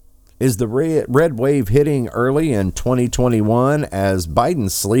Is the red wave hitting early in 2021 as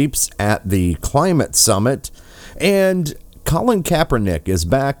Biden sleeps at the climate summit? And Colin Kaepernick is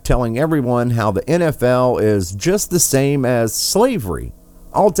back telling everyone how the NFL is just the same as slavery.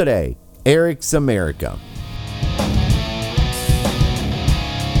 All today, Eric's America.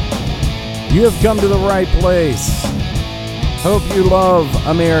 You have come to the right place. Hope you love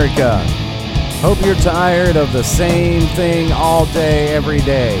America. Hope you're tired of the same thing all day, every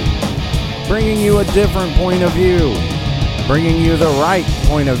day. Bringing you a different point of view. Bringing you the right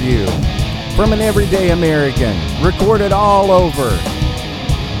point of view. From an everyday American. Recorded all over.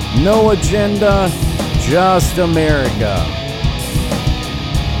 No agenda, just America.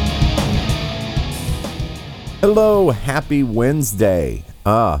 Hello, happy Wednesday.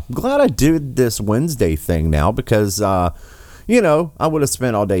 I'm glad I did this Wednesday thing now because, I would have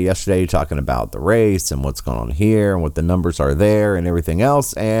spent all day yesterday talking about the race and what's going on here and what the numbers are there and everything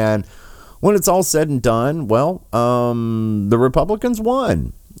else. And when it's all said and done, the Republicans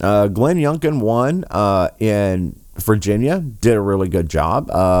won. Glenn Youngkin won in Virginia, did a really good job.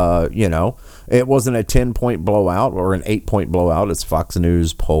 It wasn't a 10-point blowout or an 8-point blowout as Fox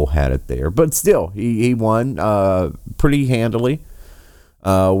News poll had it there. But still, he won pretty handily.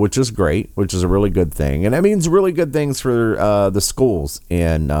 Which is great, which is a really good thing. And that means really good things for the schools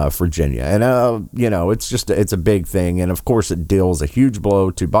in Virginia. And, it's a big thing. And, of course, it deals a huge blow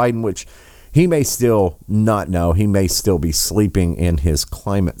to Biden, which he may still not know. He may still be sleeping in his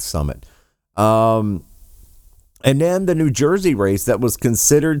climate summit. And then the New Jersey race that was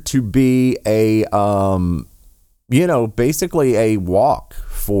considered to be basically a walk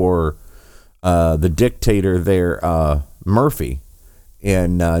for the dictator there, Murphy.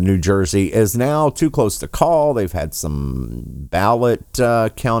 In New Jersey is now too close to call. They've had some ballot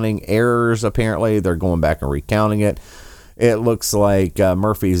counting errors. Apparently, they're going back and recounting it. It looks like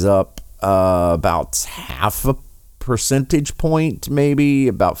Murphy's up about half a percentage point, maybe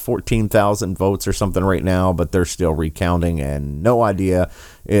about 14,000 votes or something right now, but they're still recounting and no idea.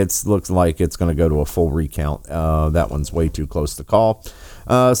 It looks like it's going to go to a full recount. That one's way too close to call.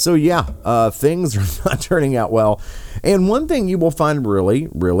 Things are not turning out well. And one thing you will find really,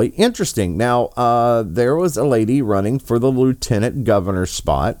 really interesting. Now, there was a lady running for the lieutenant governor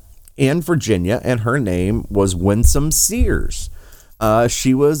spot in Virginia, and her name was Winsome Sears.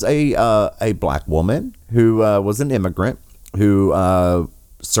 She was a black woman who was an immigrant who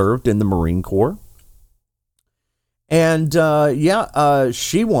served in the Marine Corps. And,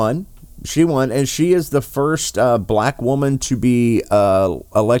 she won. She won, and she is the first black woman to be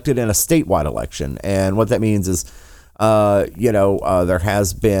elected in a statewide election. And what that means is, there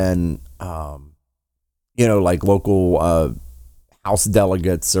has been, local House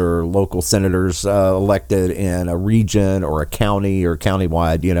delegates or local senators elected in a region or a county or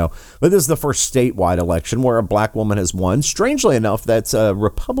countywide, But this is the first statewide election where a black woman has won. Strangely enough, that's a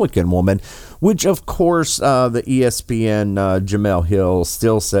Republican woman, which, of course, the ESPN Jemele Hill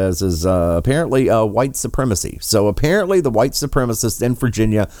still says is apparently white supremacy. So apparently the white supremacists in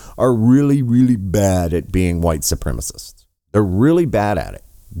Virginia are really, really bad at being white supremacists. They're really bad at it.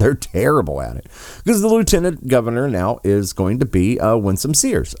 They're terrible at it because the lieutenant governor now is going to be Winsome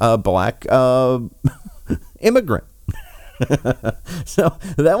Sears, a black immigrant. So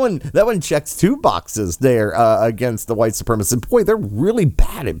that one checks two boxes there against the white supremacists. Boy, they're really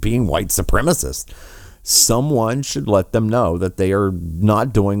bad at being white supremacists. Someone should let them know that they are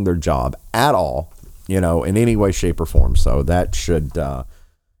not doing their job at all, in any way, shape, or form. So that should.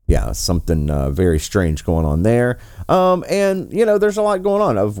 Something very strange going on there. There's a lot going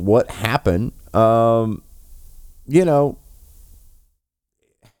on of what happened.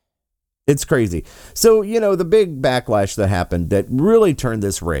 It's crazy. So, the big backlash that happened that really turned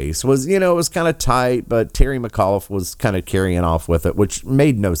this race was, it was kind of tight, but Terry McAuliffe was kind of carrying off with it, which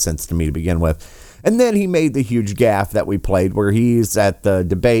made no sense to me to begin with. And then he made the huge gaffe that we played where he's at the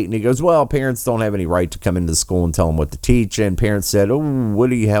debate and he goes, well, parents don't have any right to come into the school and tell them what to teach. And parents said, oh,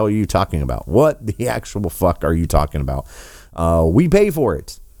 what the hell are you talking about? What the actual fuck are you talking about? We pay for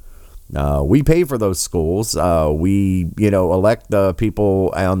it. We pay for those schools. We, elect the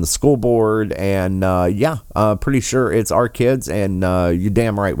people on the school board and, pretty sure it's our kids and, you're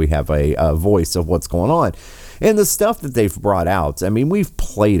damn right we have a voice of what's going on. And the stuff that they've brought out, I mean, we've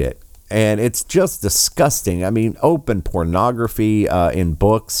played it. And it's just disgusting. I mean, open pornography in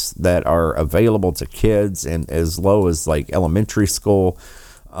books that are available to kids and as low as like elementary school.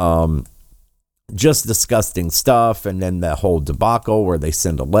 Just disgusting stuff. And then the whole debacle where they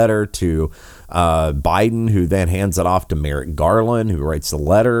send a letter to Biden, who then hands it off to Merrick Garland, who writes the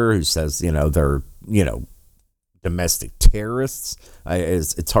letter, who says, they're, domestic terrorists.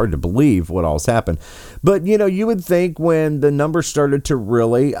 It's hard to believe what all's happened. But, you would think when the numbers started to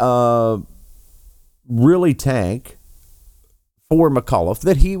really tank for McAuliffe,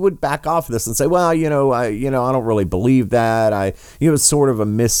 that he would back off this and say, well, I don't really believe that. It's sort of a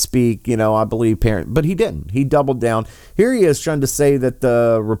misspeak. I believe parent, but he didn't. He doubled down. Here he is trying to say that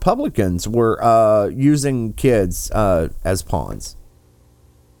the Republicans were using kids as pawns.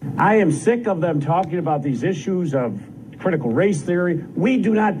 I am sick of them talking about these issues of critical race theory. We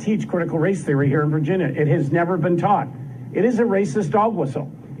do not teach critical race theory here in Virginia. It has never been taught. It is a racist dog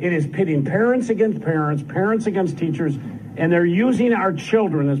whistle. It is pitting parents against parents, parents against teachers, and they're using our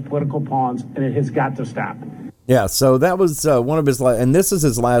children as political pawns, and it has got to stop. Yeah, so that was one of his and this is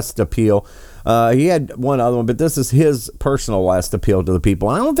his last appeal. He had one other one, but this is his personal last appeal to the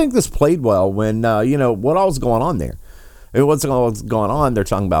people. And I don't think this played well when, what all's going on there. What's going on? They're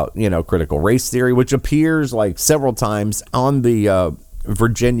talking about, critical race theory, which appears like several times on the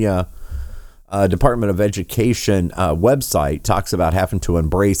Virginia Department of Education website. Talks about having to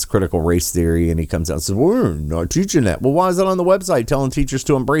embrace critical race theory, and he comes out and says, we're not teaching that. Well, why is it on the website telling teachers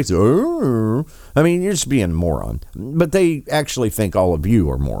to embrace it? I mean, you're just being a moron. But they actually think all of you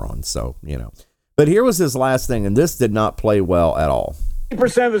are morons, so, But here was his last thing, and this did not play well at all.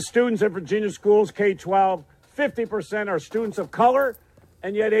 50% of the students in Virginia schools, K-12, 50% are students of color,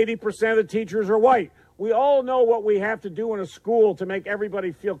 and yet 80% of the teachers are white. We all know what we have to do in a school to make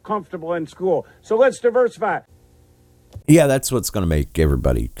everybody feel comfortable in school. So let's diversify. Yeah, that's what's going to make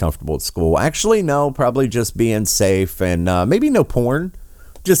everybody comfortable at school. Actually, no, probably just being safe and maybe no porn.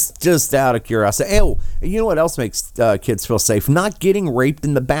 Just out of curiosity. Oh, you know what else makes kids feel safe? Not getting raped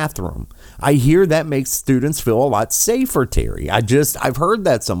in the bathroom. I hear that makes students feel a lot safer, Terry. I've heard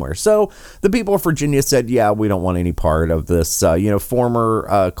that somewhere. So the people of Virginia said, yeah, we don't want any part of this.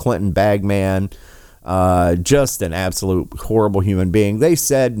 Former Clinton bagman, just an absolute horrible human being. They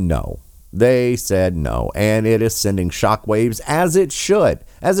said no. And it is sending shockwaves as it should.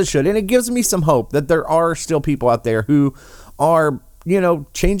 And it gives me some hope that there are still people out there who are,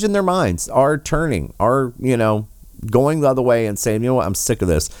 changing their minds, are turning, are, going the other way and saying, what, I'm sick of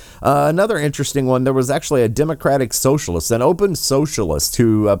this. Another interesting one, there was actually a Democratic socialist, an open socialist,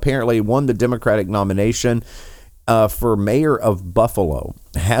 who apparently won the Democratic nomination for mayor of Buffalo,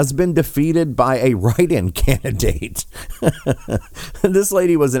 has been defeated by a write-in candidate. This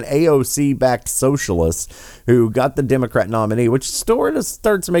lady was an AOC-backed socialist who got the Democrat nominee, which sort of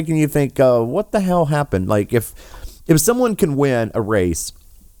starts making you think, what the hell happened? Like, if someone can win a race,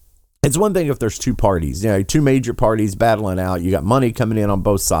 it's one thing if there's two parties, two major parties battling out, you got money coming in on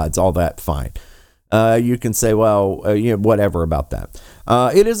both sides, all that, fine. You can say, well, whatever about that.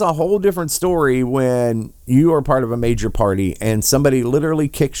 It is a whole different story when you are part of a major party and somebody literally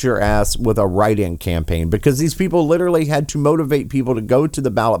kicks your ass with a write-in campaign, because these people literally had to motivate people to go to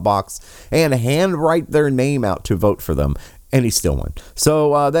the ballot box and handwrite their name out to vote for them, and he still won.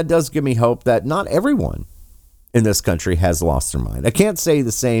 So that does give me hope that not everyone in this country has lost their mind. I can't say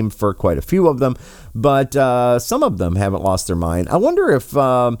the same for quite a few of them, but some of them haven't lost their mind. I wonder if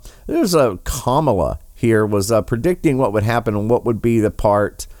there's a Kamala here was predicting what would happen and what would be the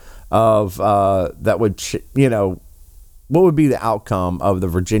part of that would, what would be the outcome of the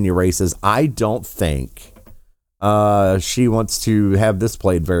Virginia races. I don't think she wants to have this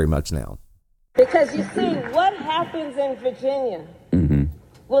played very much now. Because you see, what happens in Virginia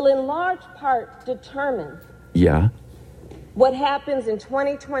will in large part determine what happens in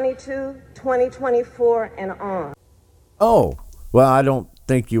 2022, 2024, and on. Oh, well, I don't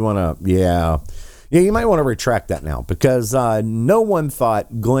think you want to, Yeah, you might want to retract that now, because no one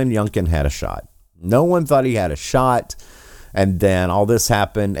thought Glenn Youngkin had a shot. No one thought he had a shot. And then all this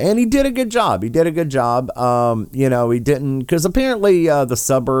happened, and he did a good job. He didn't, because apparently the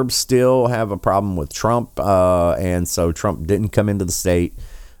suburbs still have a problem with Trump. And so Trump didn't come into the state.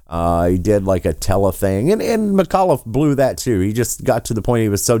 He did like a tele thing, and McAuliffe blew that too. He just got to the point he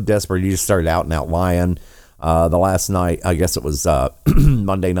was so desperate, he just started out and out lying. The last night, I guess it was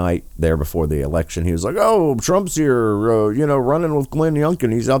Monday night there before the election, he was like, oh, Trump's here, running with Glenn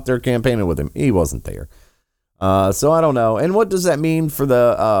Youngkin. He's out there campaigning with him. He wasn't there. So I don't know. And what does that mean for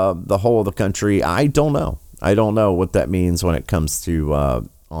the whole of the country? I don't know. I don't know what that means when it comes to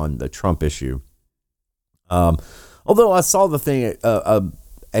on the Trump issue. Although I saw the thing,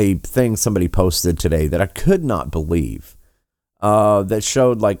 a thing somebody posted today that I could not believe, that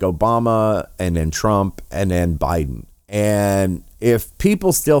showed like Obama and then Trump and then Biden. And if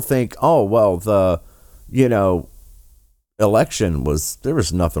people still think, oh, well, the, election there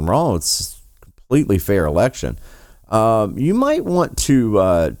was nothing wrong. It's a completely fair election. You might want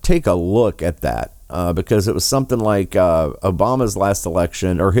to take a look at that. because it was something like Obama's last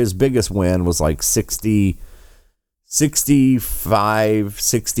election, or his biggest win was like 66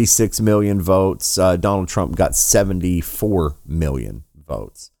 million votes. Donald Trump got 74 million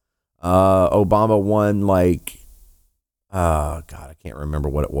votes. Obama won like, God, I can't remember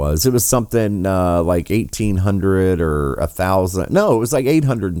what it was. It was something like 1,800 or 1,000. No, it was like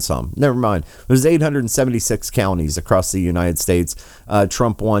 800 and some. Never mind. It was 876 counties across the United States.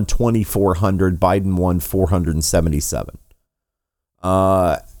 Trump won 2,400. Biden won 477.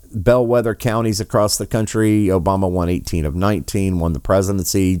 Bellwether counties across the country, Obama won 18 of 19, won the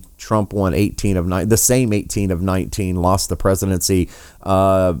presidency. Trump won 18 of 19, the same 18 of 19, lost the presidency.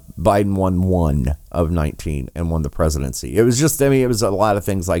 Biden won 1 of 19 and won the presidency. It was just, I mean, it was a lot of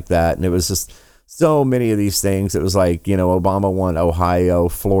things like that. And it was just so many of these things. It was like, you know, Obama won Ohio,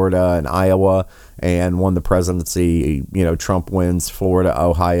 Florida, and Iowa and won the presidency. You know, Trump wins Florida,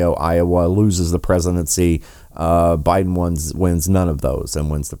 Ohio, Iowa, loses the presidency. Biden wins none of those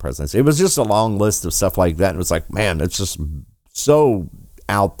and wins the presidency. It was just a long list of stuff like that. And it was like, man, it's just so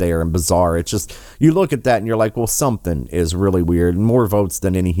out there and bizarre. It's just, you look at that and you're like, well, something is really weird. More votes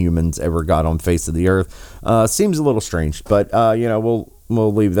than any humans ever got on face of the earth. Seems a little strange, but you know,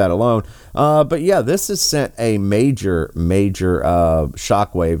 we'll leave that alone. But yeah, this has sent a major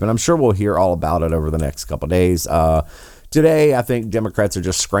shockwave, and I'm sure we'll hear all about it over the next couple of days. Today, I think Democrats are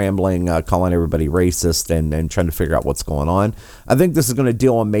just scrambling, calling everybody racist and trying to figure out what's going on. I think this is going to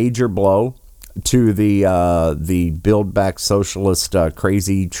deal a major blow to the Build Back Socialist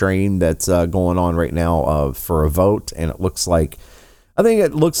crazy train that's going on right now for a vote. And it looks like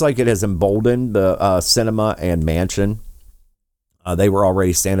it has emboldened the Sinema and Manchin. They were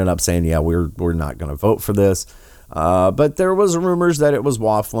already standing up saying, yeah, we're not going to vote for this. But there was rumors that it was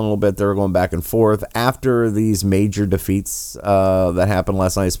waffling a little bit. They were going back and forth after these major defeats that happened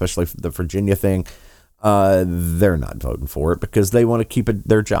last night, especially the Virginia thing. They're not voting for it because they want to keep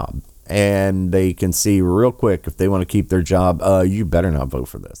their job. And they can see real quick, if they want to keep their job, you better not vote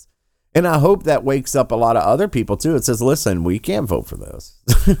for this. And I hope that wakes up a lot of other people too. It says, listen, we can't vote for this.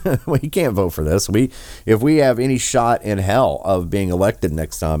 We can't vote for this. If we have any shot in hell of being elected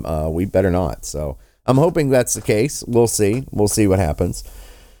next time, we better not. So I'm hoping that's the case. We'll see. We'll see what happens.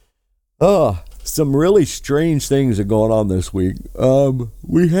 Some really strange things are going on this week.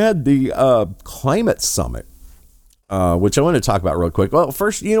 We had the climate summit, which I want to talk about real quick. Well,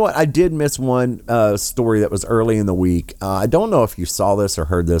 first, you know what? I did miss one story that was early in the week. I don't know if you saw this or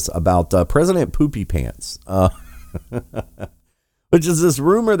heard this about President Poopy Pants, which is this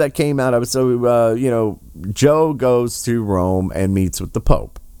rumor that came out of. So, you know, Joe goes to Rome and meets with the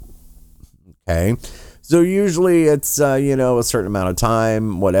Pope. Okay. So usually it's, you know, a certain amount of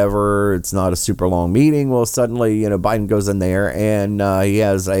time, whatever. It's not a super long meeting. Well, suddenly, you know, Biden goes in there and he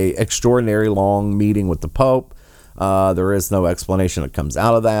has a extraordinary long meeting with the Pope. There is no explanation that comes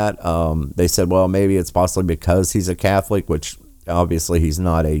out of that. They said, well, maybe it's possibly because he's a Catholic, which obviously he's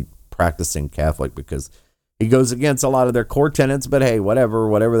not a practicing Catholic because he goes against a lot of their core tenets. But hey,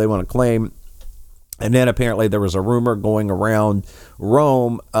 whatever they want to claim. And then apparently there was a rumor going around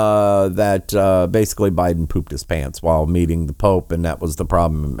Rome that basically Biden pooped his pants while meeting the Pope, and that was the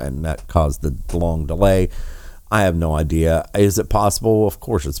problem, and that caused the long delay. I have no idea. Is it possible? Of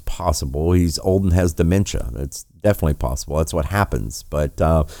course it's possible. He's old and has dementia. It's definitely possible. That's what happens. But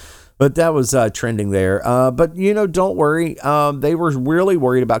that was trending there. But, you know, don't worry. They were really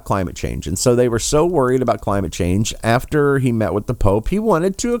worried about climate change. And so they were so worried about climate change after he met with the Pope, he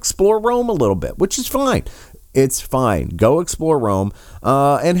wanted to explore Rome a little bit, which is fine. It's fine. Go explore Rome.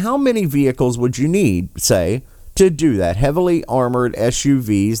 And how many vehicles would you need, say, to do that? Heavily armored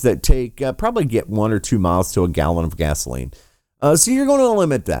SUVs that take probably get 1 or 2 miles to a gallon of gasoline. So you're going to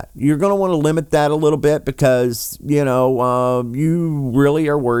limit that. You're going to want to limit that a little bit because, you know, you really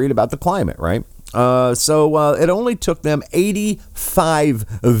are worried about the climate, right? So it only took them 85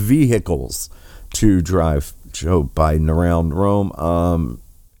 vehicles to drive Joe Biden around Rome.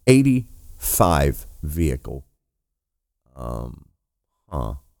 85 vehicle. That's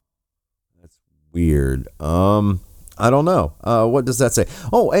weird. I don't know. What does that say?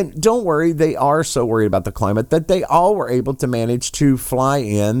 Oh, and don't worry. They are so worried about the climate that they all were able to manage to fly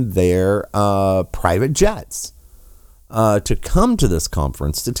in their private jets to come to this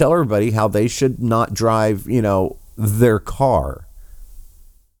conference to tell everybody how they should not drive, you know, their car.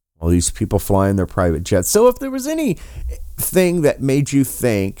 Well, these people fly in their private jets. So if there was anything that made you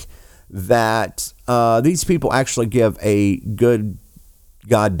think that these people actually give a good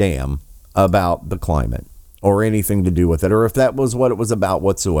goddamn about the climate, or anything to do with it, or if that was what it was about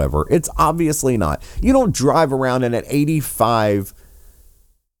whatsoever. It's obviously not. You don't drive around in an 85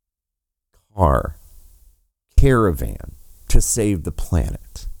 car caravan to save the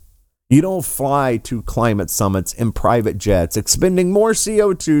planet. You don't fly to climate summits in private jets, expending more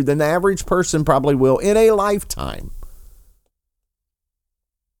CO2 than the average person probably will in a lifetime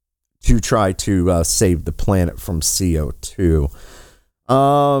to try to save the planet from CO2.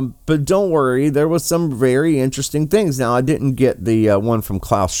 But don't worry, there was some very interesting things. Now, I didn't get the one from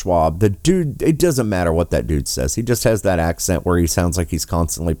Klaus Schwab. The dude, it doesn't matter what that dude says. He just has that accent where he sounds like he's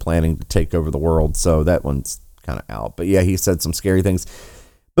constantly planning to take over the world. So that one's kind of out. But yeah, he said some scary things.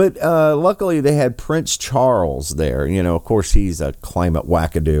 But luckily, they had Prince Charles there. You know, of course, he's a climate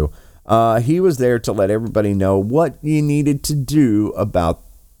wackadoo. He was there to let everybody know what you needed to do about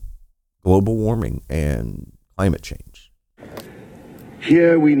global warming and climate change.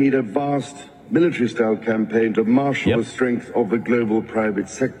 Here we need a vast military-style campaign to marshal the strength of the global private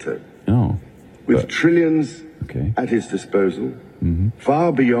sector. With trillions at his disposal,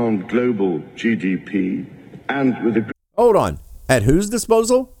 far beyond global GDP, and with a... Hold on. At whose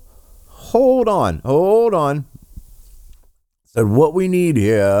disposal? Hold on. Said what we need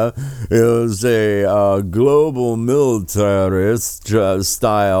here is a global militarist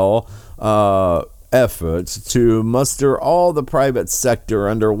style effort to muster all the private sector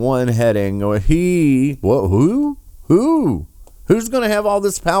under one heading. Who's going to have all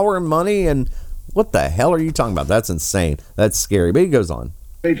this power and money? And what the hell are you talking about? That's insane. That's scary. But he goes on.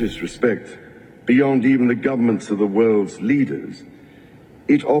 Greatest respect beyond even the governments of the world's leaders,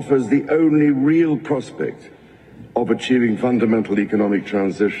 it offers the only real prospect of achieving fundamental economic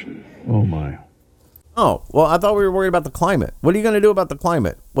transition. Oh my. Oh, well, I thought we were worried about the climate. What are you going to do about the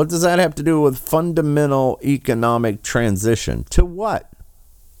climate? What does that have to do with fundamental economic transition? To what?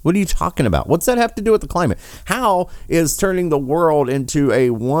 What are you talking about? What's that have to do with the climate? How is turning the world into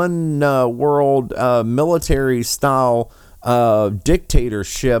a one world military style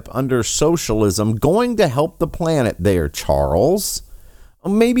dictatorship under socialism going to help the planet there, Charles?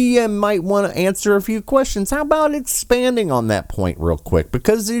 Maybe you might want to answer a few questions. How about expanding on that point real quick?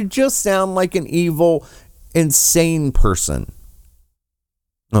 Because you just sound like an evil, insane person.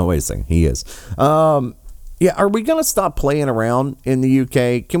 Oh, wait a second. He is. Yeah, are we going to stop playing around in the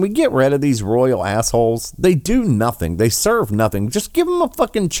UK? Can we get rid of these royal assholes? They do nothing. They serve nothing. Just give them a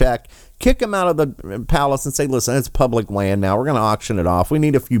fucking check. Kick them out of the palace and say, listen, it's public land now. We're going to auction it off. We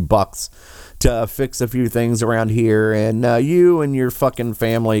need a few bucks to fix a few things around here. And you and your fucking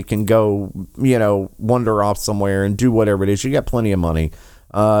family can go, wander off somewhere and do whatever it is. You got plenty of money.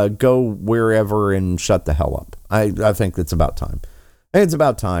 Go wherever and shut the hell up. I think it's about time. It's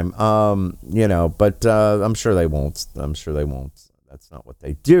about time, but I'm sure they won't. That's not what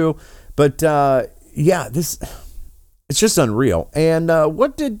they do. But, it's just unreal. And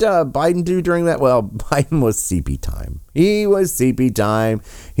what did Biden do during that? Well, Biden was CP time. He was CP time.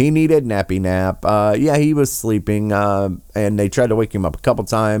 He needed nappy nap. He was sleeping, and they tried to wake him up a couple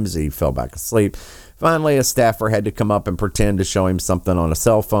times. He fell back asleep. Finally, a staffer had to come up and pretend to show him something on a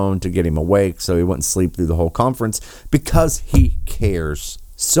cell phone to get him awake so he wouldn't sleep through the whole conference because he cares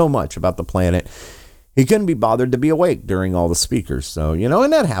so much about the planet. He couldn't be bothered to be awake during all the speakers. So,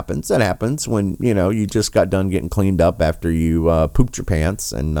 and that happens. That happens when, you just got done getting cleaned up after you pooped your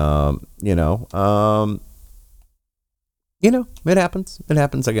pants. And, it happens. It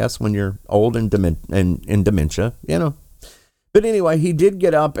happens, I guess, when you're old and in dementia, But anyway, he did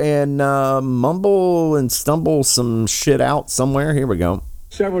get up and mumble and stumble some shit out somewhere. Here we go.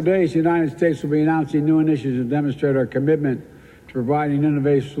 Several days, the United States will be announcing new initiatives to demonstrate our commitment to providing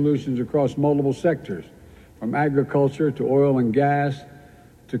innovative solutions across multiple sectors, from agriculture to oil and gas,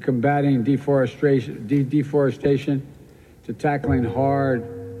 to combating deforestation, to tackling hard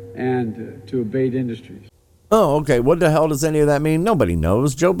and to abate industries. Oh, okay. What the hell does any of that mean? Nobody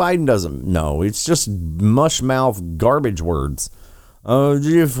knows. Joe Biden doesn't know. It's just mush mouth garbage words. Oh,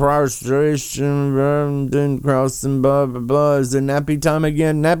 deforestation, then crossing, blah, blah, blah. Is it nappy time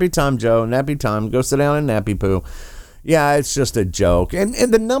again? Nappy time, Joe. Nappy time. Go sit down and nappy poo. Yeah, it's just a joke. And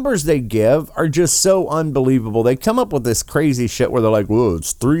the numbers they give are just so unbelievable. They come up with this crazy shit where they're like, well,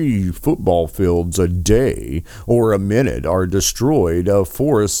 it's 3 football fields a day or a minute are destroyed of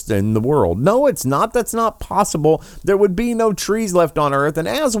forests in the world. No, it's not. That's not possible. There would be no trees left on Earth. And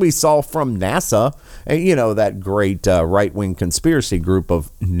as we saw from NASA, that great right-wing conspiracy group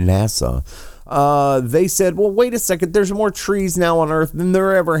of NASA, they said, well, wait a second, there's more trees now on Earth than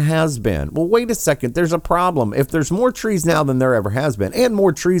there ever has been. Well, wait a second, there's a problem. If there's more trees now than there ever has been, and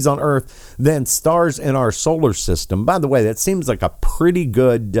more trees on Earth than stars in our solar system, by the way, that seems like a pretty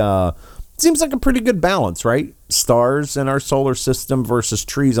good Seems like a pretty good balance, right? Stars in our solar system versus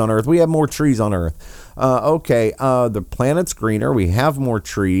trees on Earth. We have more trees on Earth. The planet's greener. We have more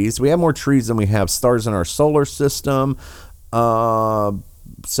trees. We have more trees than we have stars in our solar system.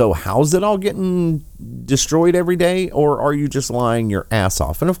 So how's it all getting destroyed every day? Or are you just lying your ass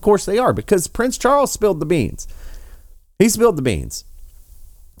off? And of course they are, because Prince Charles spilled the beans. He spilled the beans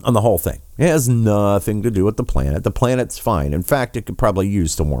on the whole thing. It has nothing to do with the planet. The planet's fine. In fact, it could probably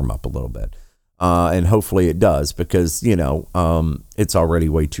use to warm up a little bit. And hopefully it does, because, it's already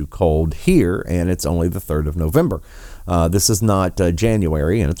way too cold here, and it's only the 3rd of November. This is not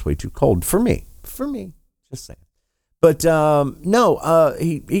January, and it's way too cold for me. Just saying. But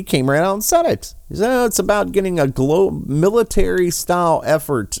he came right out and said it. He said it's about getting a military-style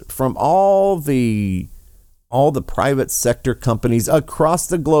effort from all the private sector companies across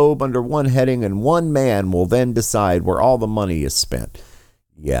the globe under one heading, and one man will then decide where all the money is spent.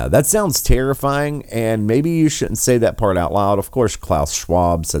 Yeah, that sounds terrifying, and maybe you shouldn't say that part out loud. Of course, Klaus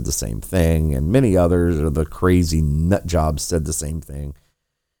Schwab said the same thing, and many others, or the crazy nut jobs, said the same thing.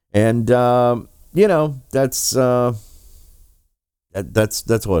 And that's what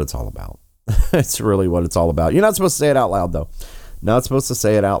it's all about. It's really what it's all about. You're not supposed to say it out loud, though. Not supposed to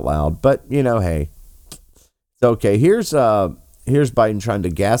say it out loud, but hey. Okay, here's Biden trying to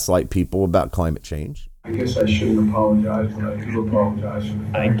gaslight people about climate change. I guess I shouldn't apologize, but I do apologize.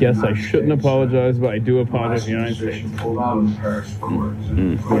 I guess I shouldn't apologize, but I do apologize. The United States pulled out of the Paris Accords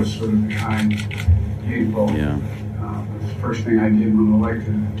and put us sort of behind the eight ball. Yeah. The first thing I did when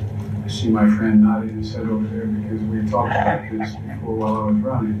elected, I see my friend nodding his head over there, because we talked about this before while I was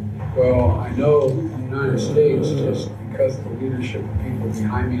running. Well, I know in the United States, just because of the leadership of people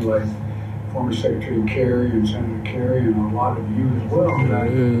behind me, like former Secretary Kerry and Senator Kerry, and a lot of you as well, that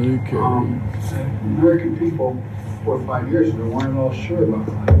American people 4 or 5 years ago weren't all sure about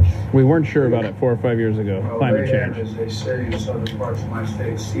climate change. We weren't sure about it 4 or 5 years ago. Well, climate they change. Have, as they say in southern parts of my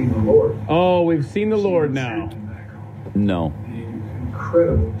state, seen the Lord. Oh, we've seen the Lord now. No. The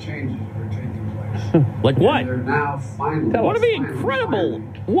incredible changes that are taking place. Like what? And they're now finally. What are the incredible?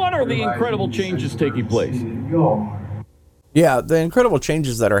 What are the incredible changes taking place? Yeah, the incredible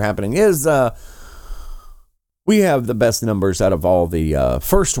changes that are happening is we have the best numbers out of all the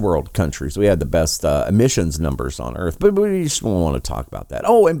first world countries. We had the best emissions numbers on Earth, but we just won't want to talk about that.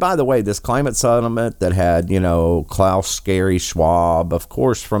 Oh, and by the way, this climate summit that had, Klaus Scary Schwab, of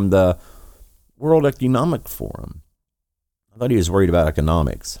course, from the World Economic Forum. I thought he was worried about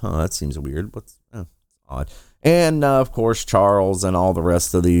economics. That seems weird. Odd. And, of course, Charles and all the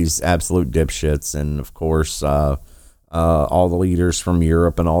rest of these absolute dipshits. And, of course, all the leaders from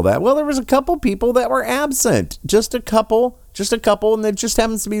Europe and all that. Well, there was a couple people that were absent. Just a couple. And it just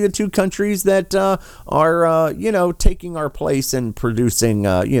happens to be the two countries that are, taking our place in producing,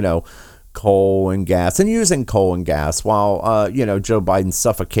 coal and gas, and using coal and gas while, Joe Biden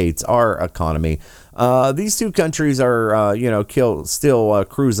suffocates our economy. These two countries are, still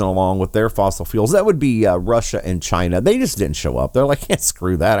cruising along with their fossil fuels. That would be Russia and China. They just didn't show up. They're like, yeah,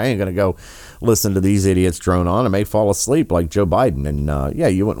 screw that. I ain't going to go listen to these idiots drone on. I may fall asleep like Joe Biden. And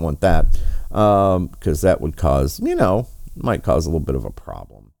you wouldn't want that, because that would cause, might cause a little bit of a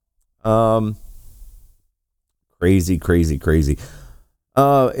problem. Crazy.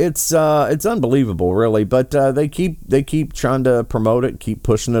 It's unbelievable, really, but they keep trying to promote it, keep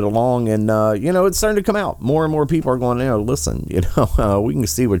pushing it along, and it's starting to come out. More and more people are going, listen, we can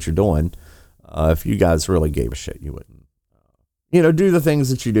see what you're doing. If you guys really gave a shit, you wouldn't, do the things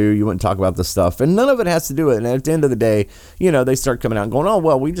that you do. You wouldn't talk about this stuff, and none of it has to do it. And at the end of the day, they start coming out and going, oh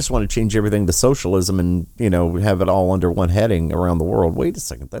well, we just want to change everything to socialism and have it all under one heading around the world. Wait a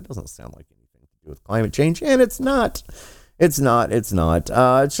second, that doesn't sound like anything to do with climate change, and it's not. It's not. It's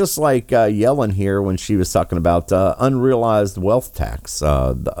just like Yellen here when she was talking about unrealized wealth tax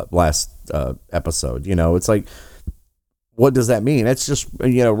the last episode. It's like, what does that mean? It's just,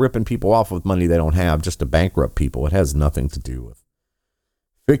 ripping people off with money they don't have just to bankrupt people. It has nothing to do with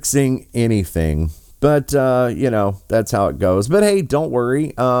fixing anything. But, that's how it goes. But, hey, don't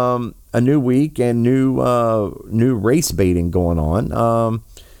worry. A new week and new race baiting going on.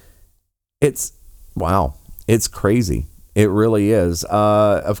 It's crazy. It really is.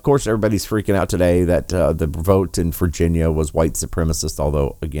 Of course, everybody's freaking out today that the vote in Virginia was white supremacist,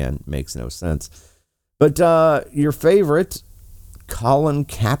 although, again, makes no sense. But your favorite, Colin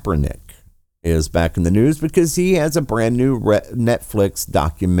Kaepernick, is back in the news because he has a brand new Netflix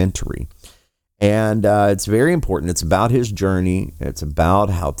documentary. And it's very important. It's about his journey. It's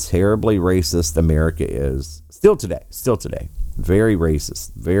about how terribly racist America is. Still today. Very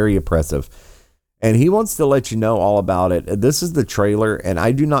racist, very oppressive. And he wants to let you know all about it. This is the trailer, and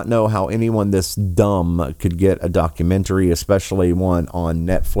I do not know how anyone this dumb could get a documentary, especially one on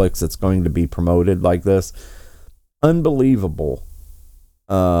Netflix that's going to be promoted like this. Unbelievable.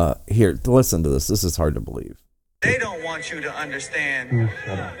 Here, listen to this. This is hard to believe. They don't want you to understand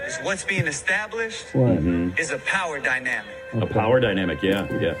is what's being established is a power dynamic. A power dynamic,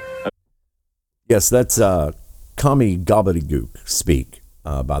 yeah. Yes, that's Kami Gobbledygook speak,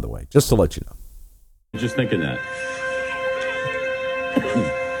 by the way, just to let you know. Just thinking that.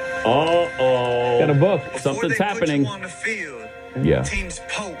 Uh-oh. Got a book. Something's happening. On the field, Yeah. teams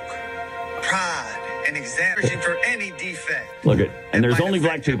poke, prod, and examine for any defect. Look at, and there's only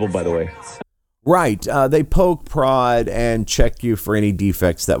black people, by the way. Right. They poke, prod, and check you for any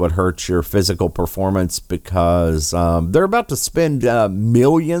defects that would hurt your physical performance because they're about to spend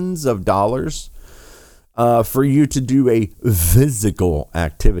millions of dollars for you to do a physical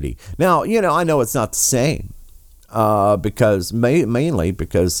activity. Now, I know it's not the same because mainly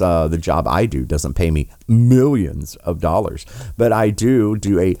because the job I do doesn't pay me millions of dollars, but I do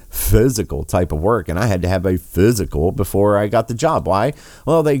a physical type of work, and I had to have a physical before I got the job. Why?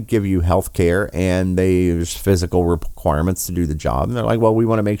 Well, they give you health care and there's physical requirements to do the job, and they're like, well, we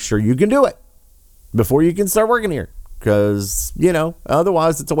want to make sure you can do it before you can start working here. Because,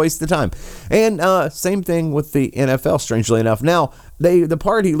 otherwise it's a waste of time. And same thing with the NFL, strangely enough. Now, the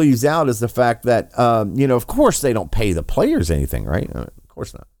part he leaves out is the fact that, of course they don't pay the players anything, right? Of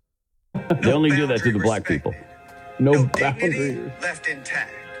course not. They only do that to the black people. No boundaries. Left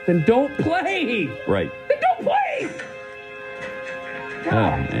intact. Then don't play. Right. Then don't play. Oh,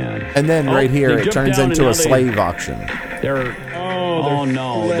 man. And then right here, they it jumped turns down into and a now slave auction. They're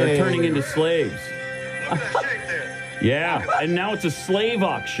no, they're turning into slaves. Yeah, and now it's a slave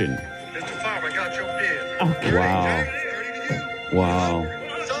auction. Mr. Farmer got your bid.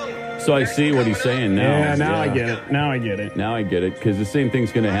 Wow. So I see what he's saying now. Yeah, now I get it. Now I get it. Because the same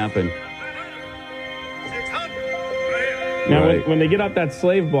thing's going to happen. Now, Right. when they get out that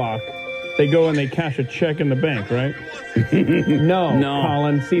slave block, they go and they cash a check in the bank, right? No,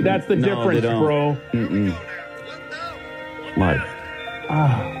 Colin. See, that's the difference, bro. My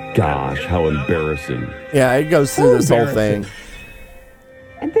gosh, how embarrassing. Yeah, it goes through this whole thing.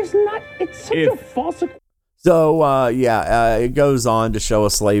 And it's such a false. So, it goes on to show a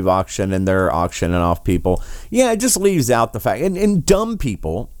slave auction, and they're auctioning off people. Yeah, it just leaves out the fact. And dumb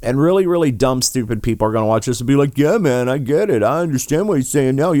people, and really, really dumb, stupid people are going to watch this and be like, yeah, man, I get it. I understand what he's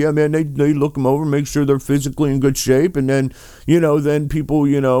saying now. Yeah, man, they look them over, make sure they're physically in good shape, and then, then people,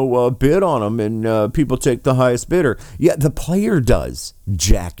 bid on them, and people take the highest bidder. Yeah, the player does,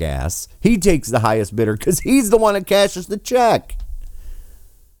 jackass. He takes the highest bidder because he's the one that cashes the check.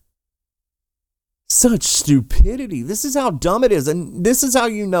 Such stupidity. This is how dumb it is. And this is how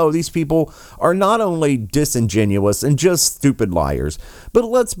you know these people are not only disingenuous and just stupid liars, but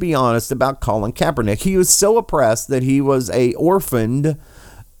let's be honest about Colin Kaepernick. He was so oppressed that he was a orphaned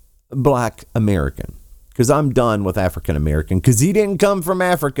black American. Because I'm done with African American. Because he didn't come from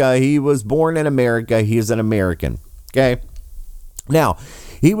Africa. He was born in America. He is an American. Okay? Now,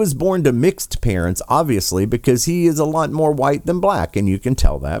 he was born to mixed parents, obviously, because he is a lot more white than black. And you can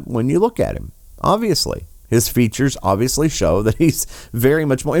tell that when you look at him. Obviously, his features obviously show that he's very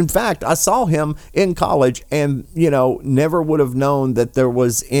much more. In fact, I saw him in college and, never would have known that there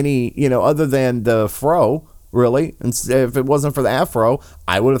was any, other than the fro, really. And if it wasn't for the afro,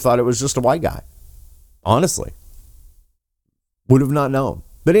 I would have thought it was just a white guy. Honestly. Would have not known.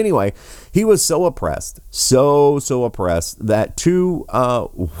 But anyway, he was so oppressed, so oppressed that two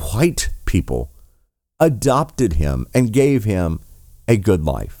white people adopted him and gave him a good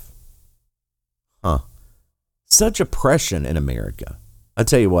life. Such oppression in America. I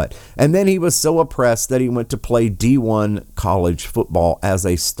tell you what. And then he was so oppressed that he went to play D1 college football as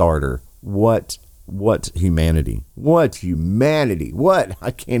a starter. What humanity. What humanity. What?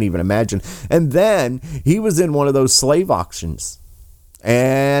 I can't even imagine. And then he was in one of those slave auctions.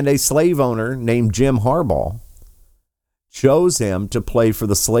 And a slave owner named Jim Harbaugh chose him to play for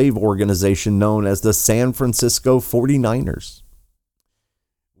the slave organization known as the San Francisco 49ers.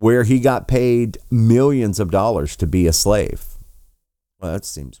 Where he got paid millions of dollars to be a slave. Well, that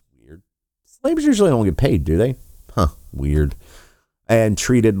seems weird. Slaves usually don't get paid, do they? Weird. And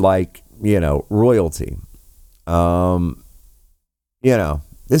treated like, royalty.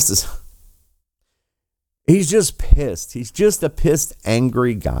 This is... He's just pissed. He's just a pissed,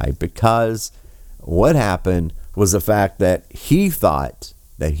 angry guy because what happened was the fact that he thought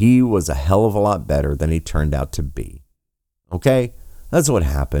that he was a hell of a lot better than he turned out to be. Okay? That's what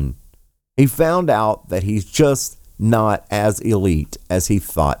happened. He found out that he's just not as elite as he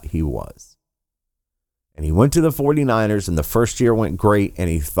thought he was. And he went to the 49ers, and the first year went great,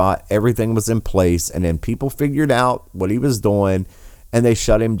 and he thought everything was in place. And then people figured out what he was doing, and they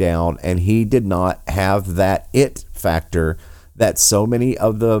shut him down. And he did not have that it factor that so many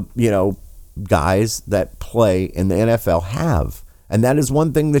of the, guys that play in the NFL have. And that is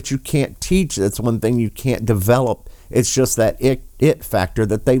one thing that you can't teach. That's one thing you can't develop. It's just that it factor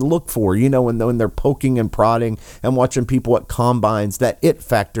that they look for, when they're poking and prodding and watching people at combines, that it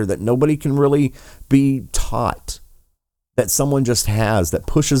factor that nobody can really be taught, that someone just has, that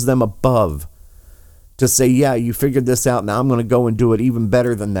pushes them above to say, yeah, you figured this out. Now I'm going to go and do it even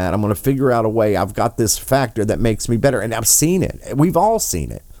better than that. I'm going to figure out a way. I've got this factor that makes me better. And I've seen it. We've all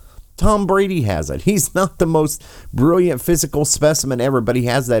seen it. Tom Brady has it. He's not the most brilliant physical specimen ever, but he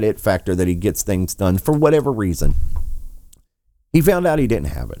has that it factor that he gets things done for whatever reason. He found out he didn't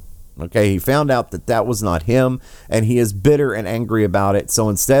have it. Okay, he found out that was not him, and he is bitter and angry about it. So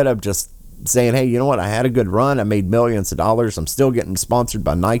instead of just saying, hey, you know what, I had a good run, I made millions of dollars, I'm still getting sponsored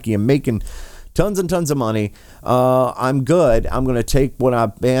by Nike, I'm making tons and tons of money, I'm good, I'm going to take what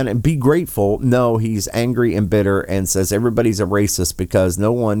I've been and be grateful. No, he's angry and bitter and says everybody's a racist because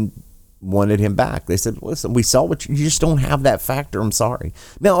no one wanted him back. They said, listen, we saw what you just don't have that factor, I'm sorry.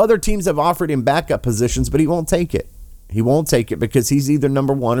 Now, other teams have offered him backup positions, but he won't take it. He won't take it because he's either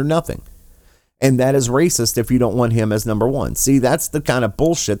number one or nothing. And that is racist if you don't want him as number one. See, that's the kind of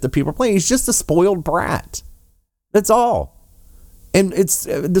bullshit that people are playing. He's just a spoiled brat. That's all. And it's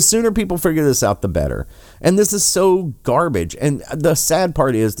the sooner people figure this out, the better. And this is so garbage. And the sad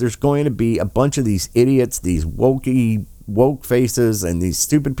part is there's going to be a bunch of these idiots, these woke faces, and these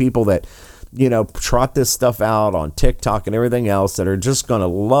stupid people that, trot this stuff out on TikTok and everything else that are just going to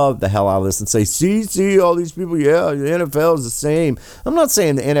love the hell out of this and say, see, all these people, yeah, the NFL is the same. I'm not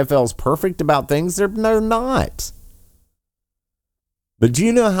saying the NFL is perfect about things. They're not. But do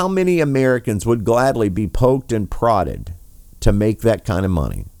you know how many Americans would gladly be poked and prodded to make that kind of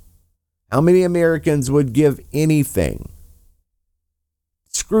money? How many Americans would give anything?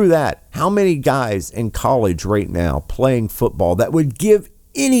 Screw that. How many guys in college right now playing football that would give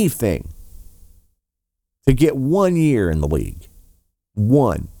anything to get 1 year in the league?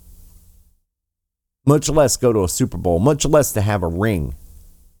 One. Much less go to a Super Bowl. Much less to have a ring.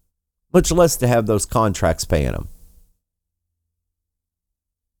 Much less to have those contracts paying them.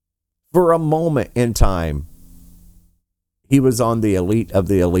 For a moment in time, he was on the elite of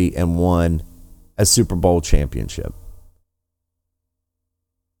the elite and won a Super Bowl championship.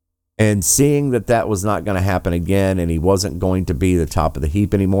 And seeing that was not going to happen again, and he wasn't going to be the top of the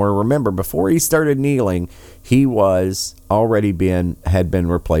heap anymore. Remember, before he started kneeling, he was already had been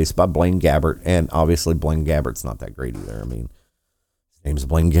replaced by Blaine Gabbert, and obviously Blaine Gabbert's not that great either. I mean, his name's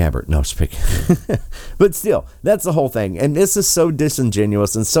Blaine Gabbert. No, speaking. But still, that's the whole thing. And this is so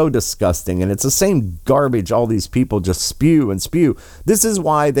disingenuous and so disgusting, and it's the same garbage all these people just spew and spew. This is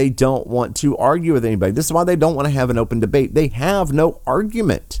why they don't want to argue with anybody. This is why they don't want to have an open debate. They have no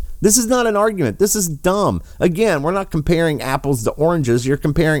argument. This is not an argument. This is dumb. Again, we're not comparing apples to oranges. You're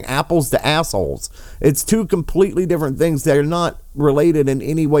comparing apples to assholes. It's two completely different things. They're not related in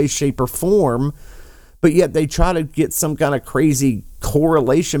any way, shape, or form, but yet they try to get some kind of crazy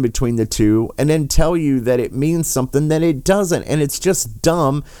correlation between the two and then tell you that it means something that it doesn't. And it's just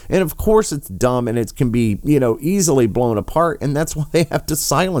dumb. And of course it's dumb, and it can be, easily blown apart. And that's why they have to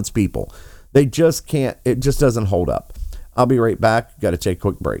silence people. They just can't. It just doesn't hold up. I'll be right back. Got to take a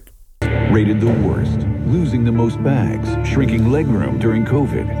quick break. Rated the worst, losing the most bags, shrinking legroom during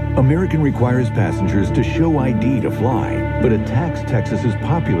COVID. American requires passengers to show ID to fly, but attacks Texas's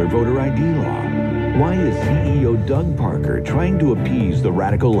popular voter ID law. Why is CEO Doug Parker trying to appease the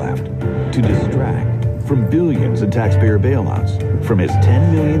radical left? To distract from billions in taxpayer bailouts, from his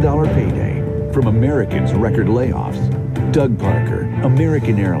 $10 million payday, from Americans' record layoffs. Doug Parker,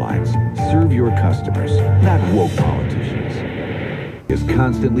 American Airlines. Serve your customers, not woke politicians. Is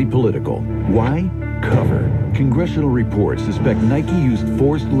constantly political. Why? Cover. Congressional reports suspect Nike used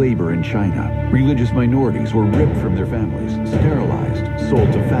forced labor in China. Religious minorities were ripped from their families, sterilized,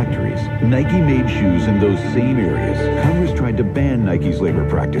 sold to factories. Nike made shoes in those same areas. Congress tried to ban Nike's labor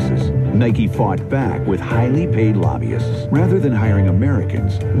practices. Nike fought back with highly paid lobbyists. Rather than hiring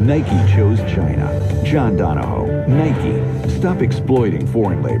Americans, Nike chose China. John Donahoe, Nike, stop exploiting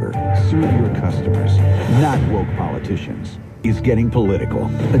foreign labor. Serve your customers, not woke politicians. is getting political,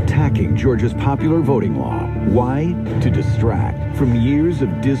 attacking Georgia's popular voting law. Why? To distract from years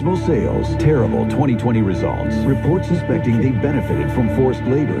of dismal sales, terrible 2020 results, reports suspecting they benefited from forced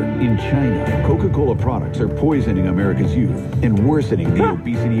labor. In China, Coca-Cola products are poisoning America's youth and worsening the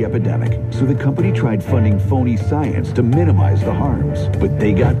obesity epidemic. So the company tried funding phony science to minimize the harms, but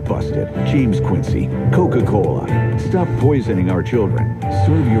they got busted. James Quincy, Coca-Cola. Stop poisoning our children.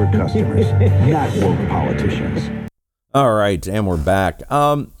 Serve your customers, not woke politicians. All right, and we're back.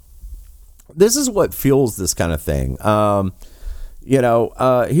 This is what fuels this kind of thing.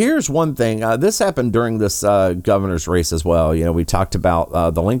 Here's one thing. This happened during this governor's race as well. You know, we talked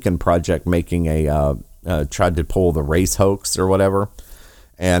about the Lincoln Project making tried to pull the race hoax or whatever.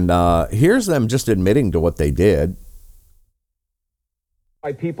 And here's them just admitting to what they did.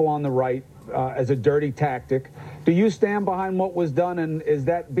 By people on the right as a dirty tactic. Do you stand behind what was done, and is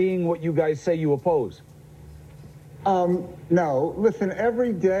that being what you guys say you oppose? No. Listen,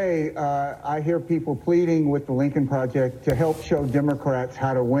 every day I hear people pleading with the Lincoln Project to help show Democrats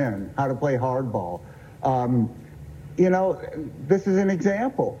how to win, how to play hardball. This is an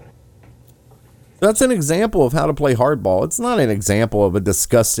example. That's an example of how to play hardball. It's not an example of a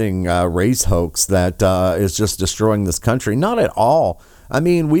disgusting race hoax that is just destroying this country. Not at all. I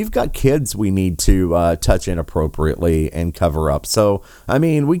mean, we've got kids we need to touch inappropriately and cover up. So, I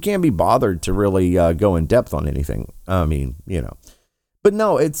mean, we can't be bothered to really go in depth on anything. I mean, but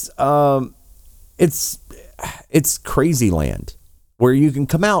no, it's crazy land where you can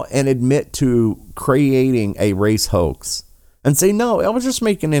come out and admit to creating a race hoax and say, no, I was just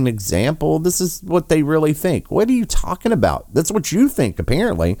making an example. This is what they really think. What are you talking about? That's what you think,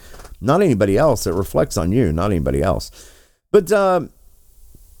 apparently. Not anybody else. It reflects on you, not anybody else. But,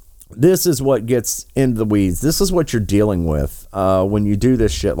 this is what gets into the weeds. This is what you're dealing with when you do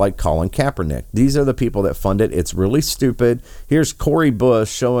this shit like Colin Kaepernick. These are the people that fund it. It's really stupid. Here's Cori Bush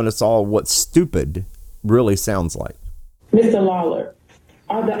showing us all what stupid really sounds like. Mr. Lawler,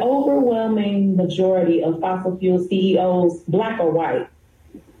 are the overwhelming majority of fossil fuel CEOs black or white?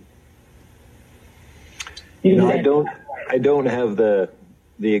 No, I don't have the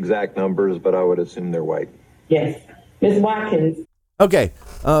exact numbers, but I would assume they're white. Yes. Ms. Watkins. Okay,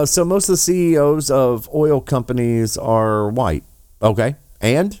 so most of the CEOs of oil companies are white. Okay,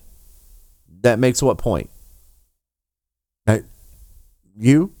 and that makes what point?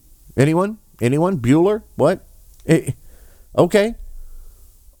 You? Anyone? Bueller? What? Okay.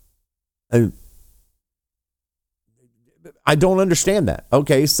 I don't understand that.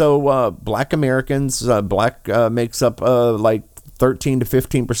 Okay, so black Americans, black makes up like 13 to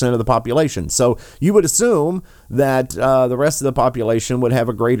 15% of the population. So you would assume that the rest of the population would have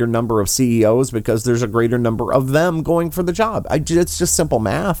a greater number of CEOs because there's a greater number of them going for the job. It's just simple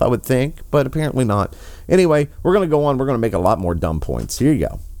math, I would think, but apparently not. Anyway, we're going to go on. We're going to make a lot more dumb points. Here you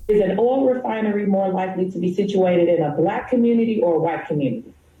go. Is an oil refinery more likely to be situated in a black community or a white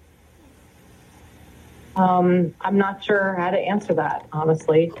community? I'm not sure how to answer that,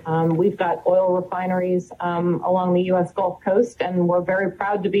 honestly. We've got oil refineries along the U.S. Gulf Coast, and we're very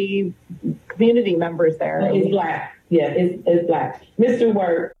proud to be community members there. It's black. Yeah, it's black. Mr.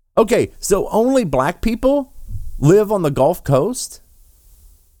 Word. Okay, so only black people live on the Gulf Coast?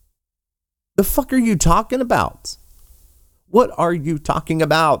 The fuck are you talking about? What are you talking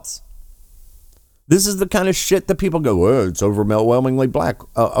about? This is the kind of shit that people go, oh, it's overwhelmingly black.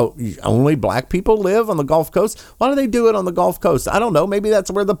 Only black people live on the Gulf Coast? Why do they do it on the Gulf Coast? I don't know. Maybe that's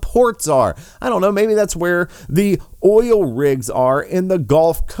where the ports are. I don't know. Maybe that's where the oil rigs are in the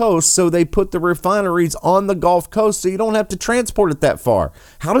Gulf Coast. So they put the refineries on the Gulf Coast so you don't have to transport it that far.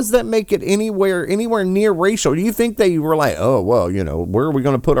 How does that make it anywhere near racial? Do you think they were like, oh, well, where are we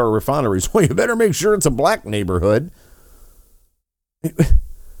going to put our refineries? Well, you better make sure it's a black neighborhood.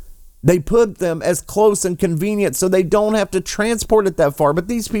 They put them as close and convenient so they don't have to transport it that far. But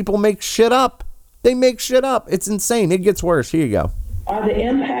these people make shit up. They make shit up. It's insane. It gets worse. Here you go. Are the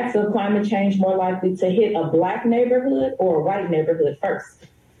impacts of climate change more likely to hit a black neighborhood or a white neighborhood first?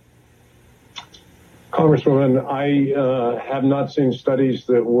 Congresswoman, I have not seen studies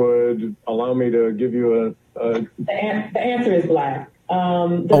that would allow me to give you a... The answer is black.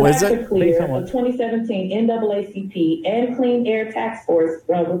 The facts are clear. A 2017 NAACP and Clean Air Task Force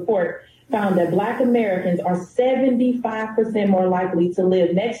report found that black Americans are 75% more likely to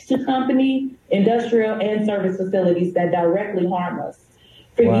live next to company, industrial, and service facilities that directly harm us.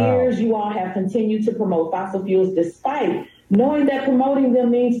 For years, you all have continued to promote fossil fuels despite knowing that promoting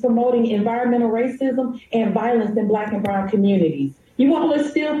them means promoting environmental racism and violence in black and brown communities. You all are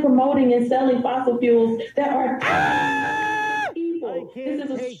still promoting and selling fossil fuels that are evil. This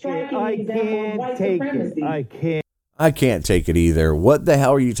is a striking example of white supremacy. I can't take it either. What the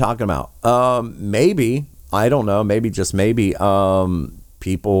hell are you talking about? Maybe, I don't know, maybe just maybe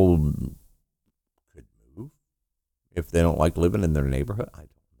people could move if they don't like living in their neighborhood. I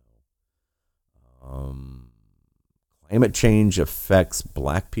don't know. Climate change affects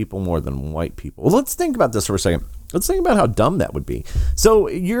black people more than white people. Well, let's think about this for a second. Let's think about how dumb that would be. So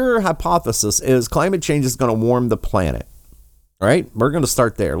your hypothesis is climate change is going to warm the planet, right? We're going to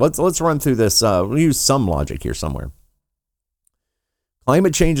start there. Let's run through this. We'll use some logic here somewhere.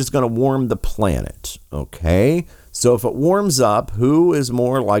 Climate change is going to warm the planet. Okay. So if it warms up, who is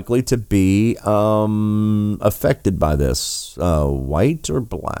more likely to be affected by this? White or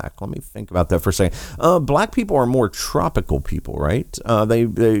black? Let me think about that for a second. Black people are more tropical people, right? They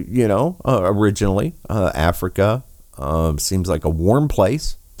originally Africa seems like a warm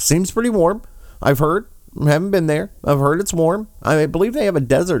place. Seems pretty warm. I've heard. Haven't been there. I've heard it's warm. I believe they have a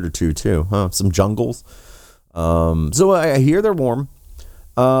desert or two too. Some jungles. So I hear they're warm.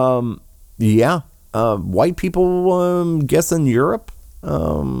 Yeah. White people, guessing Europe,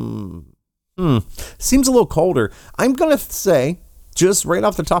 seems a little colder. I'm going to say, just right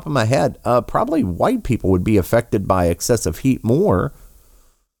off the top of my head, probably white people would be affected by excessive heat more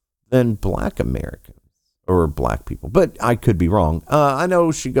than black Americans or black people, but I could be wrong. I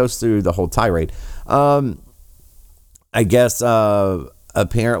know she goes through the whole tirade. I guess,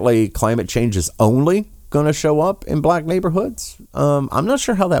 apparently climate change is only going to show up in black neighborhoods. I'm not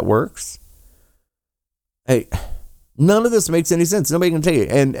sure how that works. Hey, none of this makes any sense. Nobody can tell you.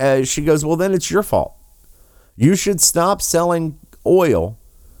 And she goes, well, then it's your fault. You should stop selling oil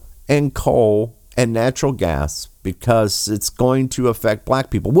and coal and natural gas because it's going to affect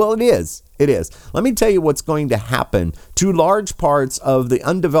black people. Well, it is. It is. Let me tell you what's going to happen to large parts of the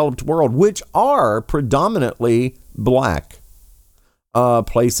undeveloped world, which are predominantly black.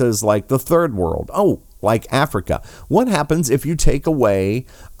 Places like the third world. Like Africa. What happens if you take away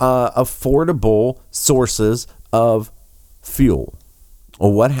affordable sources of fuel?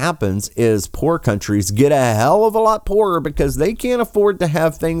 Well, what happens is poor countries get a hell of a lot poorer because they can't afford to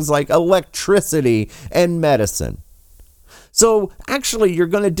have things like electricity and medicine. So actually, you're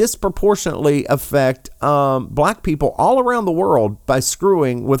going to disproportionately affect black people all around the world by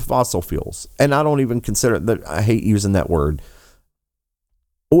screwing with fossil fuels. And I don't even consider that. I hate using that word.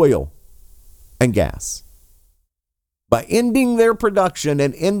 Oil and gas. By ending their production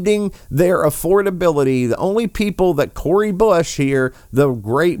and ending their affordability, the only people that Cori Bush here, the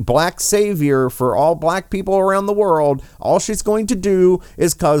great black savior for all black people around the world, all she's going to do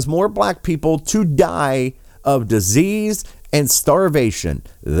is cause more black people to die of disease and starvation.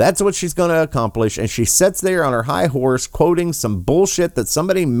 That's what she's going to accomplish. And she sits there on her high horse quoting some bullshit that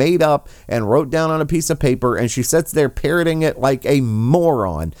somebody made up and wrote down on a piece of paper. And she sits there parroting it like a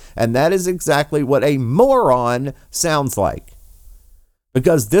moron. And that is exactly what a moron sounds like.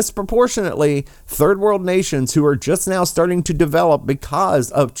 Because disproportionately, third world nations who are just now starting to develop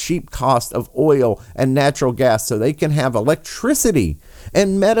because of cheap cost of oil and natural gas so they can have electricity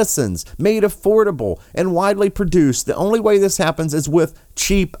and medicines made affordable and widely produced. The only way this happens is with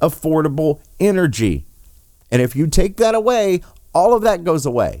cheap, affordable energy. And if you take that away, all of that goes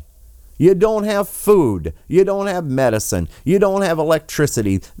away. You don't have food. You don't have medicine. You don't have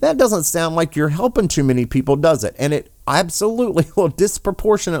electricity. That doesn't sound like you're helping too many people, does it? And it absolutely will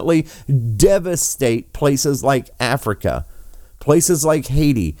disproportionately devastate places like Africa, places like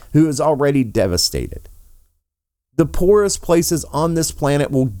Haiti, who is already devastated. The poorest places on this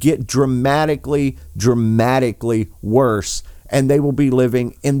planet will get dramatically worse, and they will be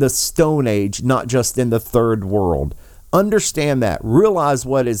living in the Stone Age, not just in the third world. Understand that. Realize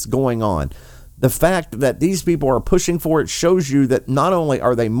what is going on. The fact that these people are pushing for it shows you that not only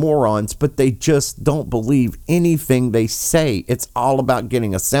are they morons, but they just don't believe anything they say. It's all about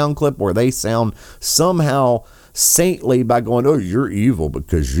getting a sound clip where they sound somehow saintly by going, oh, you're evil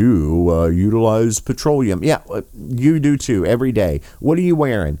because you utilize petroleum. Yeah, you do too every day. What are you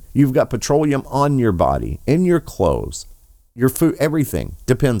wearing? You've got petroleum on your body, in your clothes, your food, everything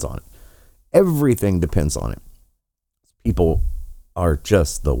depends on it. Everything depends on it. People are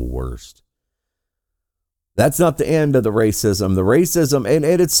just the worst. That's not the end of the racism. The racism, and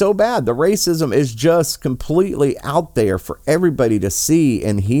it's so bad. The racism is just completely out there for everybody to see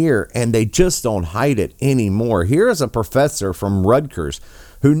and hear, and they just don't hide it anymore. Here is a professor from Rutgers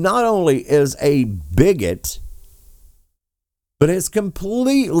who not only is a bigot, but has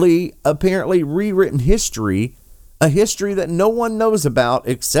completely, apparently, rewritten history, a history that no one knows about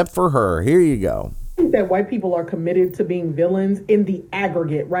except for her. Here you go. That white people are committed to being villains in the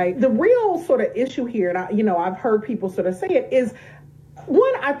aggregate, right? The real sort of issue here, and I've heard people sort of say it, is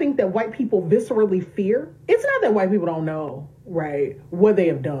one, I think that white people viscerally fear, it's not that white people don't know, right, what they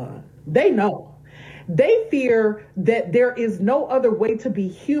have done. They know. They fear that there is no other way to be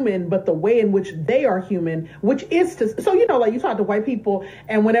human but the way in which they are human, which is to, so, you know, like you talk to white people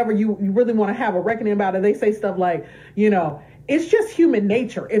and whenever you really want to have a reckoning about it, they say stuff like, you know, it's just human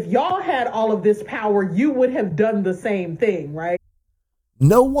nature. If y'all had all of this power, you would have done the same thing, right?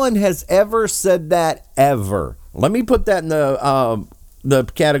 No one has ever said that ever. Let me put that in the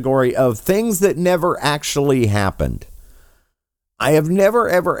category of things that never actually happened. I have never,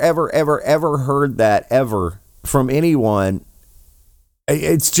 ever, ever, ever, ever heard that ever from anyone.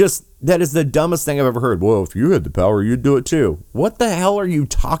 It's just, that is the dumbest thing I've ever heard. Well, if you had the power, you'd do it too. What the hell are you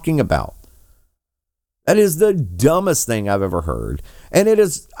talking about? That is the dumbest thing I've ever heard. And it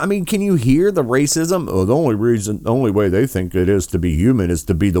is, I mean, can you hear the racism? Oh, the only way they think it is to be human is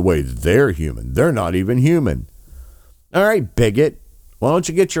to be the way they're human. They're not even human. All right, bigot. Why don't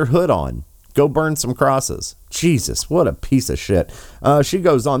you get your hood on? Go burn some crosses. Jesus, what a piece of shit. She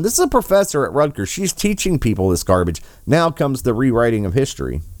goes on. This is a professor at Rutgers. She's teaching people this garbage. Now comes the rewriting of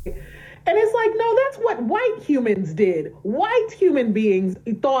history. And it's like, no, that's what white humans did. White human beings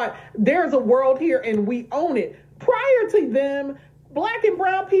thought there's a world here and we own it. Prior to them, black and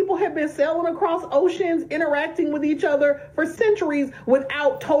brown people have been sailing across oceans, interacting with each other for centuries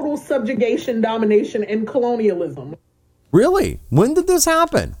without total subjugation, domination, and colonialism. Really? When did this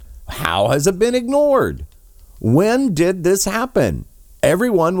happen? How has it been ignored? When did this happen?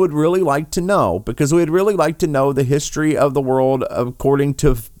 Everyone would really like to know, because we'd really like to know the history of the world according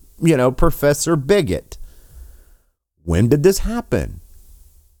to, you know, Professor Bigot. When did this happen?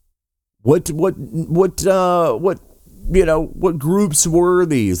 What groups were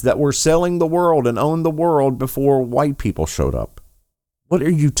these that were selling the world and owned the world before white people showed up? What are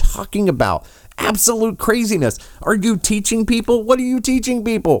you talking about? Absolute craziness. Are you teaching people? What are you teaching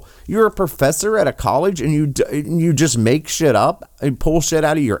people? You're a professor at a college and you just make shit up and pull shit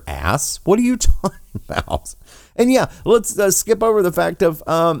out of your ass? What are you talking about? And yeah, let's skip over the fact of,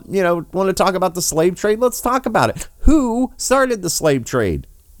 want to talk about the slave trade? Let's talk about it. Who started the slave trade?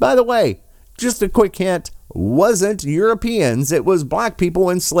 By the way, just a quick hint, wasn't Europeans. It was black people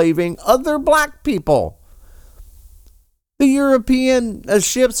enslaving other black people. The European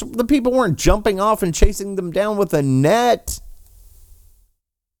ships, the people weren't jumping off and chasing them down with a net.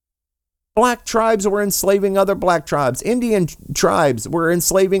 Black tribes were enslaving other black tribes. Indian tribes were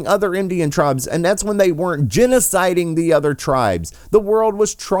enslaving other Indian tribes. And that's when they weren't genociding the other tribes. The world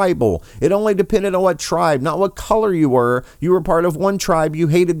was tribal. It only depended on what tribe, not what color you were. You were part of one tribe. You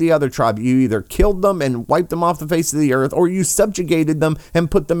hated the other tribe. You either killed them and wiped them off the face of the earth, or you subjugated them and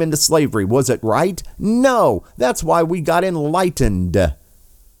put them into slavery. Was it right? No. That's why we got enlightened.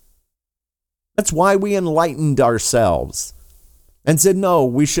 That's why we enlightened ourselves. And said, no,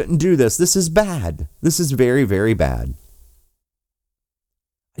 we shouldn't do this. This is bad. This is very, very bad.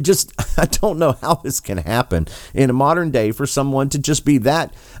 I don't know how this can happen in a modern day for someone to just be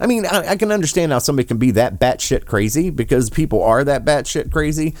that. I mean, I can understand how somebody can be that batshit crazy, because people are that batshit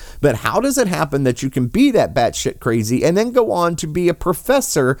crazy. But how does it happen that you can be that batshit crazy and then go on to be a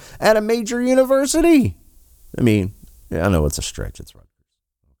professor at a major university? I mean, I know it's a stretch. It's Rutgers.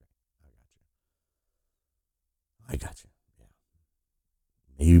 I got you.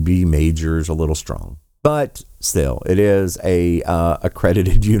 Maybe major's a little strong, but still, it is a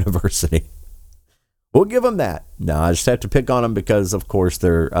accredited university. We'll give them that. No, I just have to pick on them because, of course,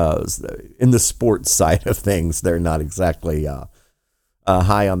 they're in the sports side of things. They're not exactly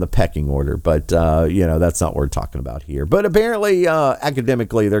high on the pecking order, but that's not what we're talking about here. But apparently,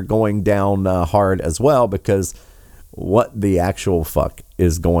 academically, they're going down hard as well, because what the actual fuck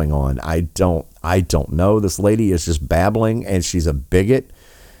is going on? I don't know. This lady is just babbling, and she's a bigot.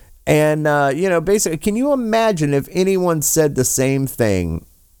 And, basically, can you imagine if anyone said the same thing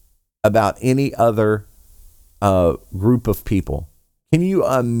about any other group of people? Can you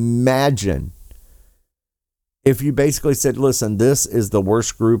imagine if you basically said, listen, this is the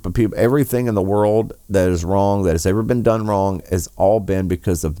worst group of people. Everything in the world that is wrong, that has ever been done wrong, has all been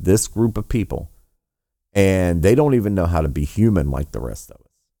because of this group of people. And they don't even know how to be human like the rest of us.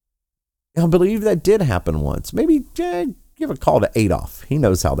 I believe that did happen once. Maybe give a call to Adolf. He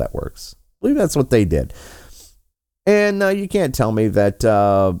knows how that works. I believe that's what they did. And you can't tell me that,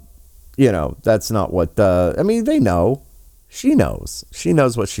 that's not what, they know. She knows. She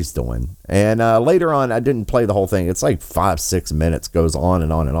knows what she's doing. And later on, I didn't play the whole thing. It's like 5-6 minutes, goes on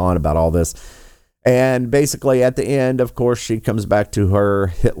and on and on about all this. And basically at the end, of course, she comes back to her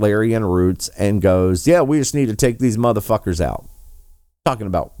Hitlerian roots and goes, yeah, we just need to take these motherfuckers out. Talking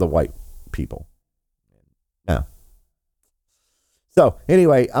about the white people. Yeah. So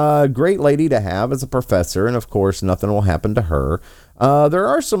anyway, great lady to have as a professor, and of course, nothing will happen to her. There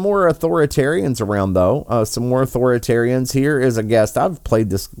are some more authoritarians around, though. Some more authoritarians. Here is a guest. I've played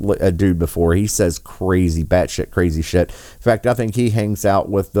this dude before. He says crazy, batshit crazy shit. In fact, I think he hangs out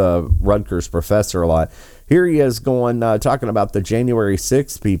with the Rutgers professor a lot. Here he is going, talking about the January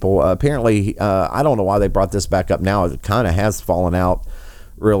 6th people. Apparently, I don't know why they brought this back up now. It kind of has fallen out,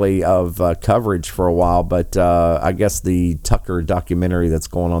 really, of coverage for a while. But I guess the Tucker documentary that's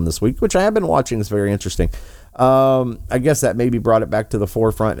going on this week, which I have been watching, is very interesting. I guess that maybe brought it back to the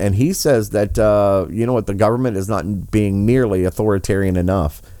forefront. And he says that, you know what, the government is not being nearly authoritarian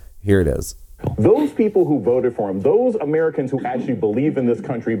enough. Here it is. Those people who voted for him, those Americans who actually believe in this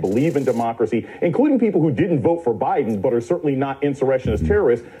country, believe in democracy, including people who didn't vote for Biden but are certainly not insurrectionist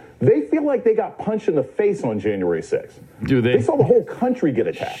terrorists, they feel like they got punched in the face on January 6th. Do they? They saw the whole country get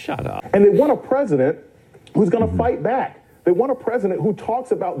attacked. Shut up. And they want a president who's going to fight back. They want a president who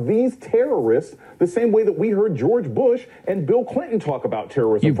talks about these terrorists the same way that we heard George Bush and Bill Clinton talk about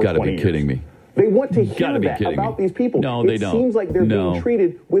terrorism. You've got to be kidding me. They want to hear that about these people. No, they don't. It seems like they're being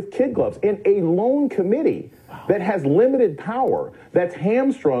treated with kid gloves. And a lone committee that has limited power, that's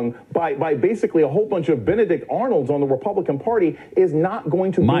hamstrung by basically a whole bunch of Benedict Arnolds on the Republican Party, is not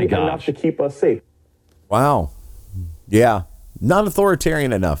going to be enough to keep us safe. Wow. Yeah. Not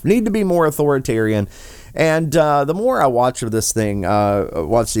authoritarian enough. Need to be more authoritarian. And the more I watch of this thing,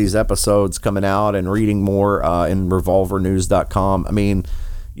 watch these episodes coming out and reading more in revolvernews.com, I mean,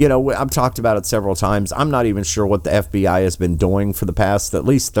 you know, I've talked about it several times. I'm not even sure what the FBI has been doing for the past at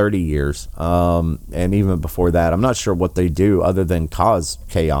least 30 years. And even before that, I'm not sure what they do other than cause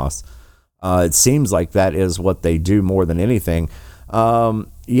chaos. It seems like that is what they do more than anything.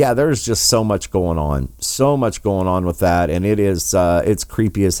 Yeah, there's just so much going on with that. And it is, it's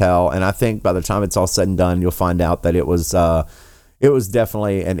creepy as hell. And I think by the time it's all said and done, you'll find out that it was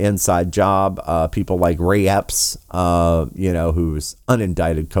definitely an inside job. People like Ray Epps, you know, who's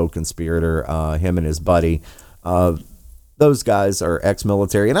unindicted co-conspirator, him and his buddy, those guys are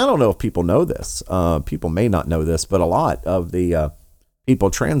ex-military. And I don't know if people know this. People may not know this, but a lot of the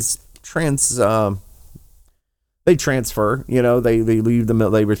people they transfer, you know, they leave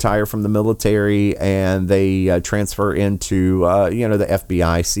they retire from the military and they transfer into, you know, the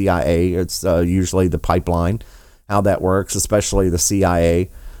FBI, CIA. It's usually the pipeline, how that works, especially the CIA.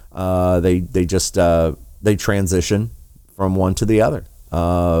 They transition from one to the other,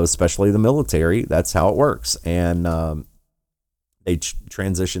 especially the military. That's how it works. And they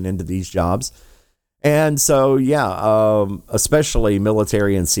transition into these jobs. And so, yeah, especially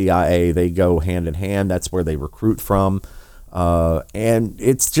military and CIA, they go hand in hand. That's where they recruit from. And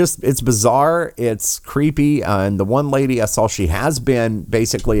it's bizarre. It's creepy. And the one lady I saw, she has been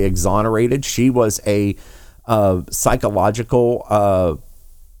basically exonerated. She was a psychological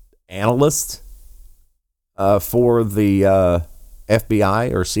analyst for the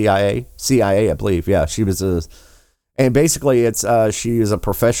FBI or CIA, I believe. Yeah, she was and basically, she is a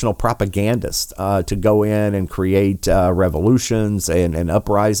professional propagandist to go in and create revolutions and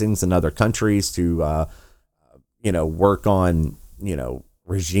uprisings in other countries to, you know, work on, you know,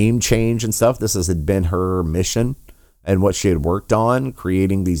 regime change and stuff. This had been her mission and what she had worked on,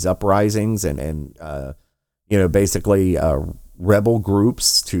 creating these uprisings and you know, basically rebel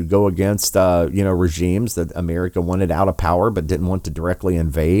groups to go against, you know, regimes that America wanted out of power but didn't want to directly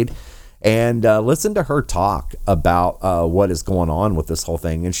invade. And listen to her talk about what is going on with this whole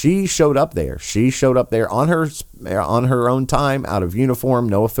thing. And she showed up there. She showed up there on her own time, out of uniform,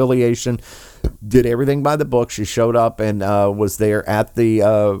 no affiliation, did everything by the book. She showed up and was there at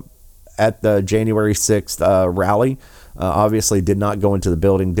the January 6th rally. Obviously did not go into the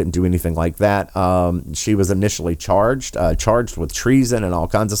building, didn't do anything like that. She was initially charged with treason and all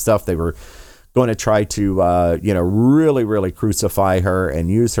kinds of stuff. They were going to try to, you know, really, really crucify her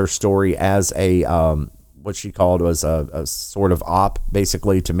and use her story as a, what she called was a sort of op,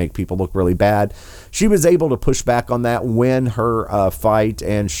 basically, to make people look really bad. She was able to push back on that, win her fight,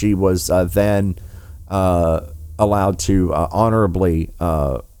 and she was then allowed to honorably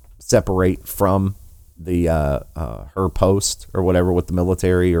separate from the her post or whatever with the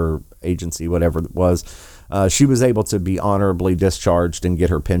military or agency, whatever it was. She was able to be honorably discharged and get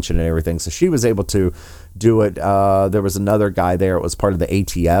her pension and everything. So she was able to do it. There was another guy there. It was part of the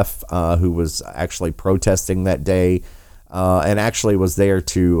ATF who was actually protesting that day and actually was there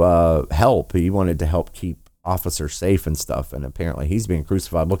to help. He wanted to help keep officers safe and stuff. And apparently he's being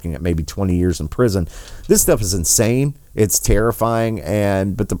crucified, looking at maybe 20 years in prison. This stuff is insane. It's terrifying.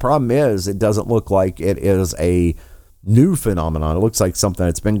 But the problem is it doesn't look like it is a new phenomenon. It looks like something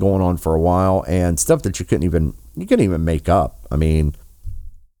that's been going on for a while and stuff that you couldn't even make up. I mean,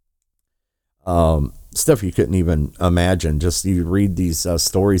 stuff you couldn't even imagine. Just you read these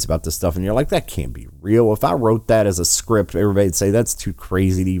stories about this stuff and you're like, that can't be real. If I wrote that as a script, everybody'd say that's too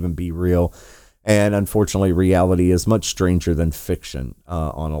crazy to even be real. And unfortunately, reality is much stranger than fiction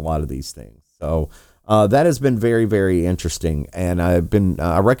on a lot of these things. So that has been very, very interesting. And I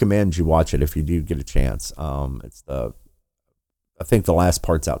recommend you watch it if you do get a chance. I think the last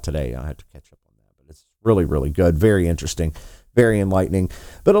part's out today. I had to catch up on that, but it's really, really good. Very interesting. Very enlightening.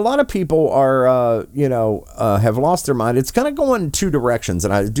 But a lot of people are, have lost their mind. It's kind of going in two directions.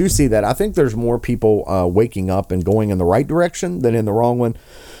 And I do see that. I think there's more people waking up and going in the right direction than in the wrong one.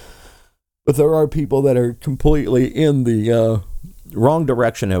 But there are people that are completely in the wrong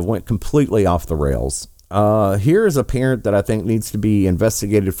direction, have went completely off the rails. Here is a parent that I think needs to be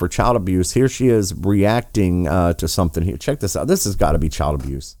investigated for child abuse. Here she is reacting to something here. Check this out. This has got to be child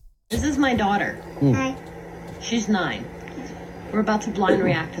abuse. This is my daughter. Hi. She's 9. We're about to blind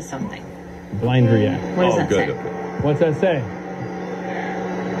react to something. Blind react. What does that say? What's that say?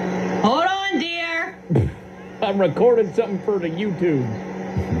 Hold on, dear. I'm recording something for the YouTube.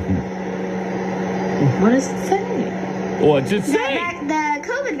 What does it say? What's it say? The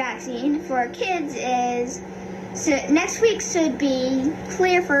COVID vaccine for kids next week should be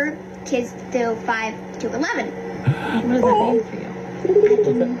clear for kids through 5 to 11. What does that mean for you?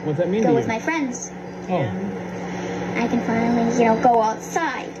 What's that mean Go to with you? my friends. Oh. I can finally, go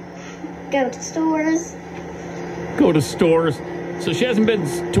outside, go to stores. Go to stores. So she hasn't been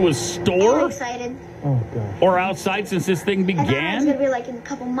to a store? I'm excited. Oh, God. Or outside since this thing I thought it was began? going to be like in a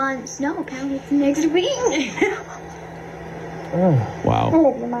couple months. No, apparently it's next week. Wow. I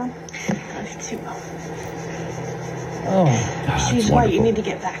love you, Mom. I love you too. Oh. She's right. You need to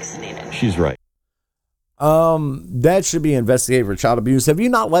get vaccinated. She's right. That should be investigated for child abuse. Have you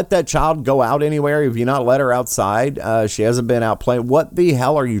not let that child go out anywhere? Have you not let her outside? She hasn't been out playing. What the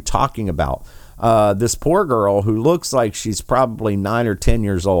hell are you talking about? This poor girl who looks like she's probably 9 or 10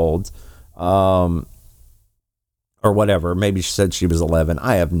 years old, or whatever. Maybe she said she was 11.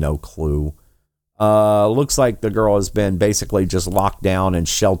 I have no clue. Looks like the girl has been basically just locked down and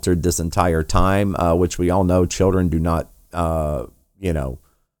sheltered this entire time, which we all know children do not, are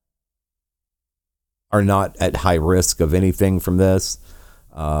not at high risk of anything from this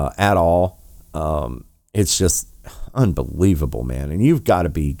at all. It's just unbelievable, man. And you've got to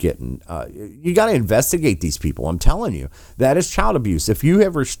be getting, you got to investigate these people. I'm telling you, that is child abuse. If you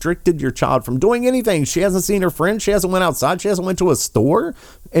have restricted your child from doing anything, she hasn't seen her friends, she hasn't went outside, she hasn't went to a store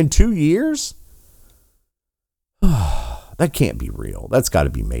in 2 years. That can't be real. That's got to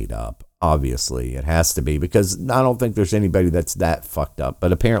be made up. Obviously, it has to be, because I don't think there's anybody that's that fucked up,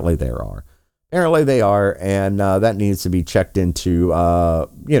 but apparently there are. Apparently they are, and that needs to be checked into,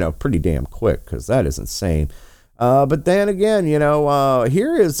 pretty damn quick, because that is insane. But then again,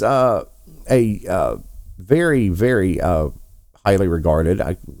 here is a very, very highly regarded,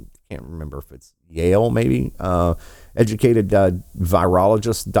 I can't remember if it's Yale, maybe, educated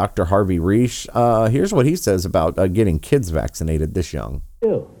virologist, Dr. Harvey Risch. Here's what he says about getting kids vaccinated this young.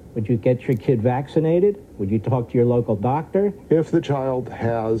 Would you get your kid vaccinated? Would you talk to your local doctor? If the child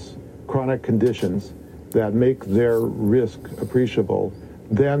has chronic conditions that make their risk appreciable,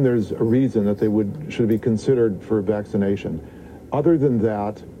 then there's a reason that they should be considered for vaccination. Other than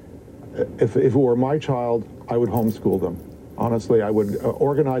that, if it were my child, I would homeschool them. Honestly, I would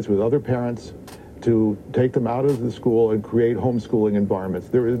organize with other parents to take them out of the school and create homeschooling environments.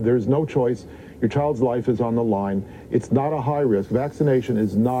 There's no choice. Your child's life is on the line. It's not a high risk. Vaccination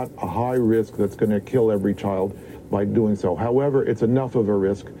is not a high risk that's going to kill every child by doing so. However, it's enough of a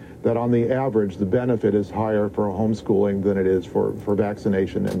risk that on the average, the benefit is higher for homeschooling than it is for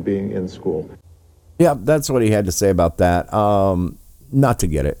vaccination and being in school. Yeah, that's what he had to say about that. Not to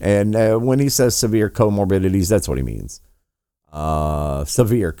get it. And when he says severe comorbidities, that's what he means.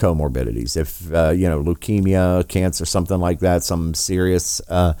 Severe comorbidities. If, leukemia, cancer, something like that, some serious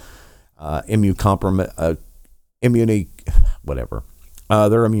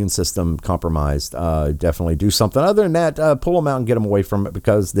their immune system compromised, definitely do something. Other than that, pull them out and get them away from it,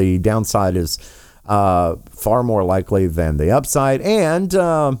 because the downside is far more likely than the upside. And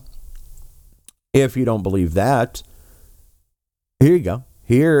if you don't believe that, here you go.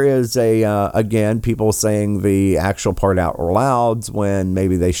 Here is again, people saying the actual part out loud when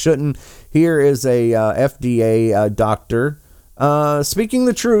maybe they shouldn't. Here is a FDA doctor speaking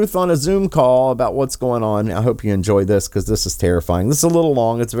the truth on a Zoom call about what's going on. I hope you enjoy this, because this is terrifying. This is a little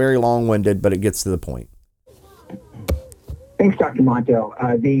long. It's very long-winded, but it gets to the point. Thanks, Dr. Monto.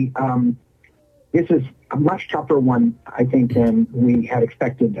 This is a much tougher one, I think, than we had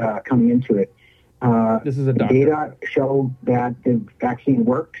expected coming into it. This is a doctor. Data show that the vaccine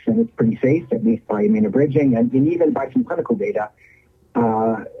works and it's pretty safe, at least by immunobridging and even by some clinical data,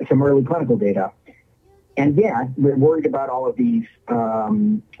 some early clinical data. And yet, we're worried about all of these.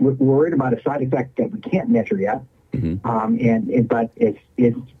 We're worried about a side effect that we can't measure yet, but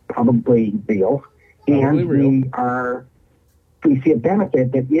it's probably real. We see a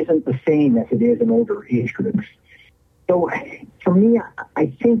benefit that isn't the same as it is in older age groups. So for me, I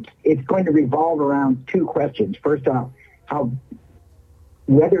think it's going to revolve around two questions. First off,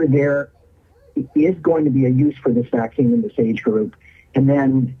 whether there is going to be a use for this vaccine in this age group, and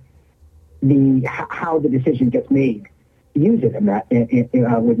then how the decision gets made to use it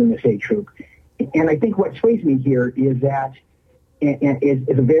within this age group. And I think what sways me here is that is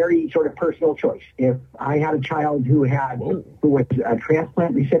a very sort of personal choice. If I had a child who was a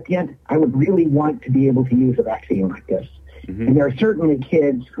transplant recipient, I would really want to be able to use a vaccine like this. And there are certainly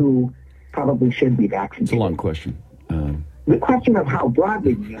kids who probably should be vaccinated. It's a long question. The question of how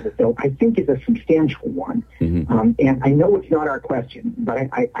broadly we use it, though, I think is a substantial one. And I know it's not our question, but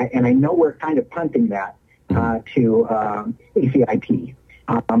I know we're kind of punting that to ACIP.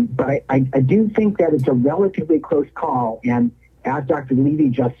 But I do think that it's a relatively close call. And as Dr. Levy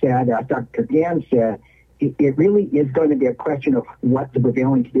just said, as Dr. Gans said, it really is going to be a question of what the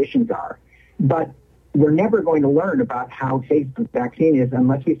prevailing conditions are. But we're never going to learn about how safe the vaccine is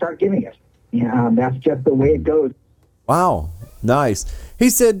unless we start giving it. That's just the way it goes. Wow, nice. He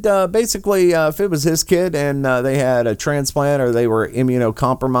said basically if it was his kid and they had a transplant or they were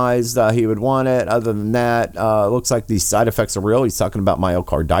immunocompromised, he would want it. Other than that, it looks like these side effects are real. He's talking about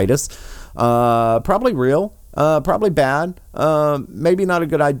myocarditis. Probably real. Probably bad. Maybe not a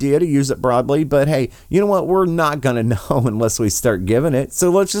good idea to use it broadly, but hey, you know what? We're not going to know unless we start giving it. So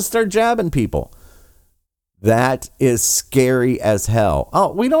let's just start jabbing people. That is scary as hell.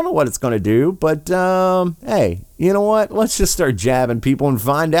 Oh, we don't know what it's going to do, but hey, you know what? Let's just start jabbing people and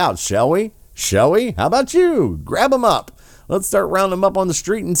find out, shall we? Shall we? How about you? Grab them up. Let's start rounding them up on the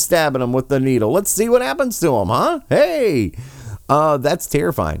street and stabbing them with the needle. Let's see what happens to them, huh? Hey, that's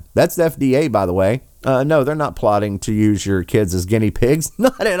terrifying. That's the FDA, by the way. No, they're not plotting to use your kids as guinea pigs.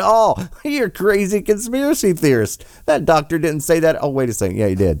 Not at all. You're a crazy conspiracy theorist. That doctor didn't say that. Oh, wait a second. Yeah,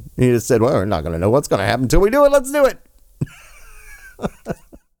 he did. He just said, well, we're not going to know what's going to happen until we do it. Let's do it.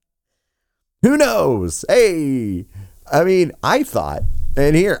 Who knows? Hey, I mean, I thought,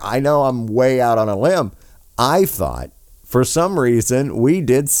 and here, I know I'm way out on a limb. I thought for some reason we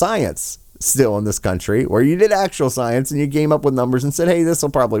did science still in this country, where you did actual science and you came up with numbers and said, hey, this will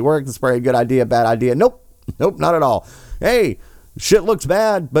probably work. This is probably a good idea, bad idea. Nope, not at all. Hey, shit looks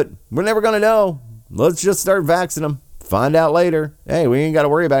bad, but we're never going to know. Let's just start vaccinating them. Find out later. Hey, we ain't got to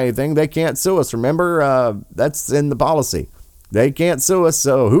worry about anything. They can't sue us. Remember, that's in the policy. They can't sue us,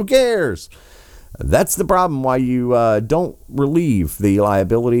 so who cares? That's the problem why you don't relieve the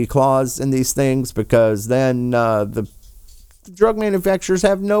liability clause in these things, because then the drug manufacturers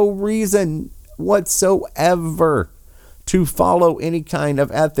have no reason whatsoever to follow any kind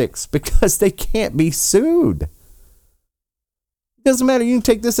of ethics because they can't be sued. It doesn't matter. You can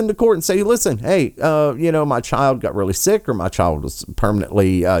take this into court and say, listen, hey, my child got really sick, or my child was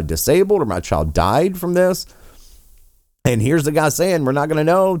permanently disabled, or my child died from this. And here's the guy saying we're not going to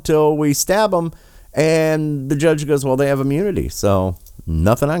know till we stab them. And the judge goes, well, they have immunity, so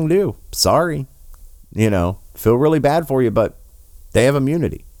nothing I can do. Sorry. Feel really bad for you, but they have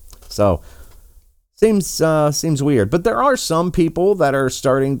immunity. So seems weird. But there are some people that are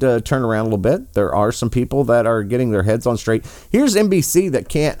starting to turn around a little bit. There are some people that are getting their heads on straight. Here's NBC that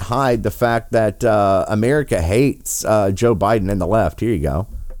can't hide the fact that America hates Joe Biden and the left. Here you go.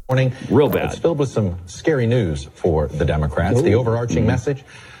 Morning. Real bad. It's filled with some scary news for the Democrats. The overarching message: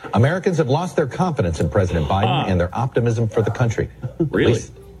 Americans have lost their confidence in President Biden and their optimism for the country. Really? At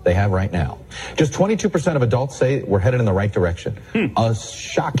least they have right now. Just 22% of adults say we're headed in the right direction. A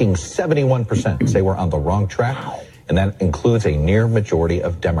shocking 71% say we're on the wrong track. And that includes a near majority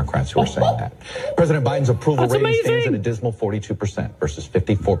of Democrats who are saying that. President Biden's approval rating stands at a dismal 42% versus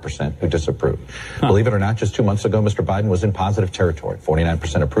 54% who disapprove. Believe it or not, just 2 months ago, Mr. Biden was in positive territory.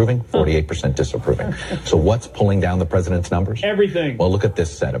 49% approving, 48% disapproving. So what's pulling down the president's numbers? Everything. Well, look at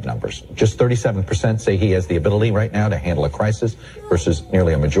this set of numbers. Just 37% say he has the ability right now to handle a crisis versus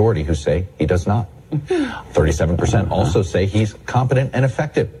nearly a majority who say he does not. 37% also say he's competent and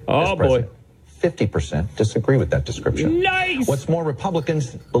effective as president. 50% disagree with that description. Nice! What's more,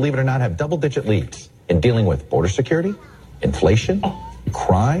 Republicans, believe it or not, have double-digit leads in dealing with border security, inflation,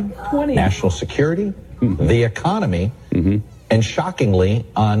 crime, national security, the economy, and shockingly,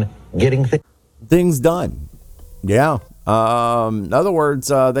 on getting things done. Yeah, In other words,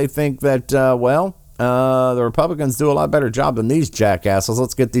 they think that, the Republicans do a lot better job than these jackasses.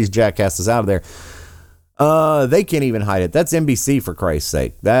 Let's get these jackasses out of there. They can't even hide it. That's NBC, for Christ's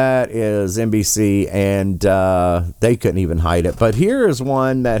sake. That is NBC, and they couldn't even hide it. But here is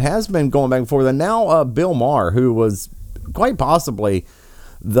one that has been going back and forth. And now Bill Maher, who was quite possibly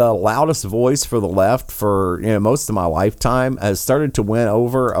the loudest voice for the left for most of my lifetime, has started to win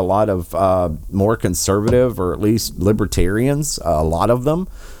over a lot of more conservative, or at least libertarians, a lot of them.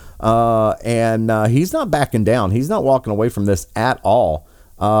 And he's not backing down. He's not walking away from this at all.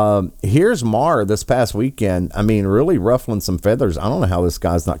 Here's Maher this past weekend. I mean, really ruffling some feathers. I don't know how this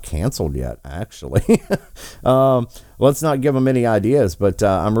guy's not canceled yet, actually. Let's not give him any ideas, but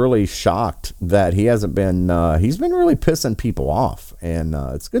I'm really shocked that he hasn't been, he's been really pissing people off, and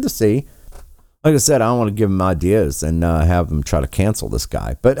it's good to see. Like I said, I don't want to give him ideas and have them try to cancel this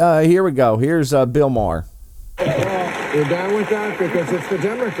guy. But here we go. Here's Bill Maher. You're down with that? Because it's the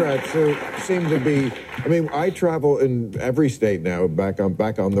Democrats who seem to be. I mean, I travel in every state now, back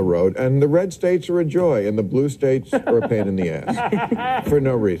on the road, and the red states are a joy, and the blue states are a pain in the ass for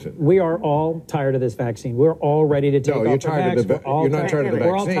no reason. We are all tired of this vaccine. We're all ready to take off you're tired of the. You're not tired of the vaccine.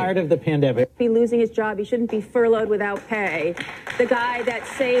 We're all tired of the pandemic. Be losing his job. He shouldn't be furloughed without pay. The guy that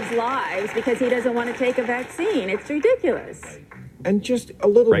saves lives because he doesn't want to take a vaccine. It's ridiculous. And just a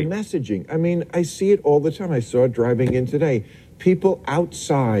little messaging. I mean, I see it all the time. I saw it driving in today. People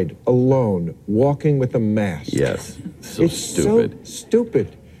outside alone, walking with a mask. Yes. So it's stupid. So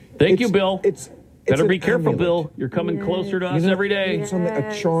stupid. Thank you, Bill. Better be careful, amulet. Bill. You're coming closer to us every day. It's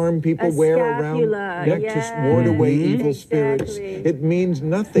a charm people wear around neck to ward away evil spirits. It means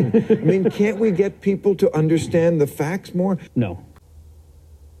nothing. I mean, can't we get people to understand the facts more? No.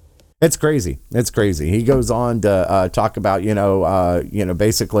 It's crazy. It's crazy. He goes on to talk about,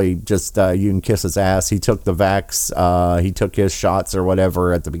 basically just you can kiss his ass. He took the vax. He took his shots or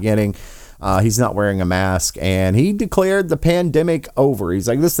whatever at the beginning. He's not wearing a mask, and he declared the pandemic over. He's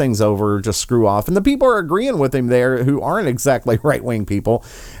like, this thing's over. Just screw off. And the people are agreeing with him there who aren't exactly right-wing people.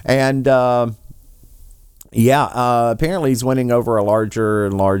 And apparently he's winning over a larger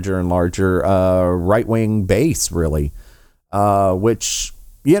and larger and larger right-wing base, really, which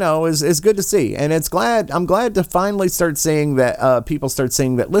is good to see. And I'm glad to finally start seeing that people start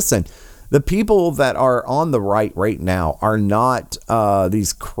seeing that, listen, the people that are on the right now are not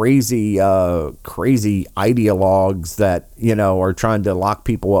these crazy ideologues that, are trying to lock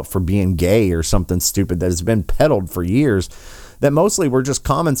people up for being gay or something stupid that has been peddled for years. That mostly we're just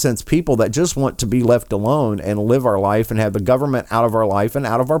common sense people that just want to be left alone and live our life and have the government out of our life and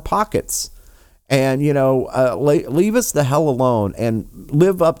out of our pockets. And, leave us the hell alone and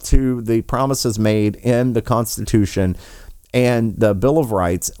live up to the promises made in the Constitution and the Bill of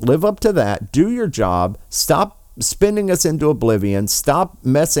Rights. Live up to that. Do your job. Stop spinning us into oblivion. Stop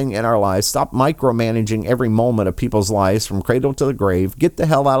messing in our lives. Stop micromanaging every moment of people's lives from cradle to the grave. Get the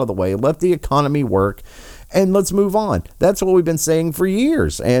hell out of the way. Let the economy work. And let's move on. That's what we've been saying for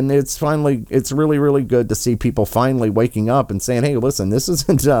years. And it's really, really good to see people finally waking up and saying, hey, listen, this is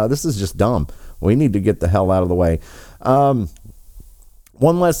just dumb. We need to get the hell out of the way. One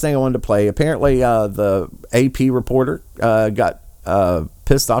last thing I wanted to play. Apparently, the AP reporter got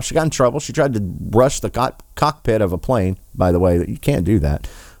pissed off. She got in trouble. She tried to rush the cockpit of a plane, by the way. You can't do that.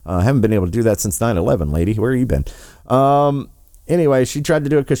 I haven't been able to do that since 9/11, lady. Where have you been? Anyway, she tried to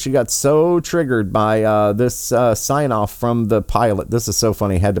do it because she got so triggered by this sign-off from the pilot. This is so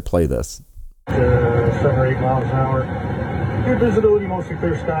funny. Had to play this. 7 or 8 miles an hour. Good visibility, mostly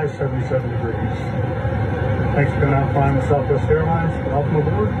clear skies, 77 degrees. Thanks for coming out flying with Southwest Airlines. Welcome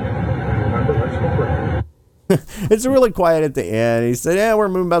aboard. And remember, let's go Brandon. It's really quiet at the end. He said, yeah, we're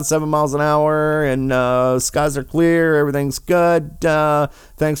moving about 7 miles an hour and skies are clear. Everything's good.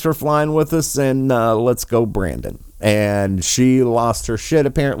 Thanks for flying with us, and let's go, Brandon. And she lost her shit,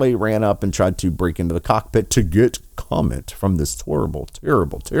 apparently, ran up and tried to break into the cockpit to get comment from this terrible,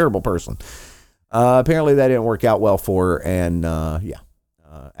 terrible, terrible person. Apparently that didn't work out well for her, and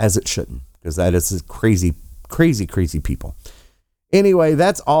as it shouldn't, because that is crazy, crazy, crazy people. Anyway,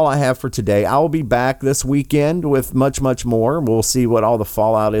 that's all I have for today. I will be back this weekend with much, much more. We'll see what all the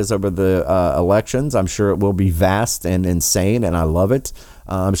fallout is over the elections. I'm sure it will be vast and insane, and I love it.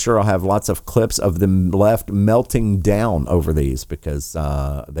 I'm sure I'll have lots of clips of the left melting down over these, because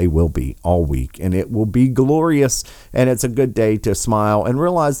they will be all week, and it will be glorious. And it's a good day to smile and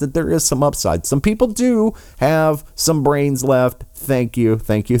realize that there is some upside. Some people do have some brains left. Thank you.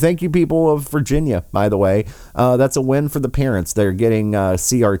 Thank you, people of Virginia, by the way. That's a win for the parents. They're getting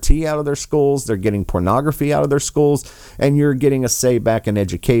CRT out of their schools. They're getting pornography out of their schools. And you're getting a say back in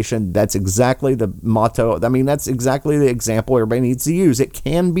education. That's exactly the motto. I mean, that's exactly the example everybody needs to use. It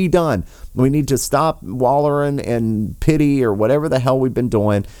can be done. We need to stop wallowing in pity or whatever the hell we've been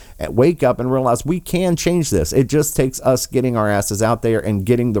doing and wake up and realize we can change this. It just takes us getting our asses out there and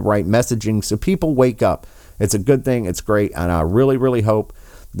getting the right messaging so people wake up. It's a good thing. It's great. And I really, really hope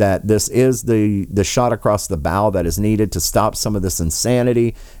that this is the shot across the bow that is needed to stop some of this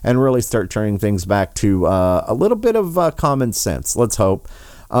insanity and really start turning things back to a little bit of common sense. Let's hope.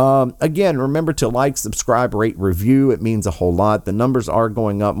 Again, remember to like, subscribe, rate, review. It means a whole lot. The numbers are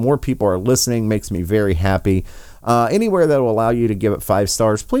going up. More people are listening. Makes me very happy. Anywhere that will allow you to give it 5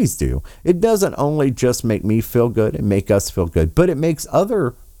 stars, please do. It doesn't only just make me feel good and make us feel good, but it makes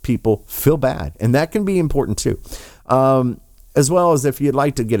other people feel bad. And that can be important too. As well as if you'd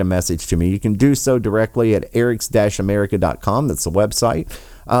like to get a message to me, you can do so directly at erics-america.com. That's the website.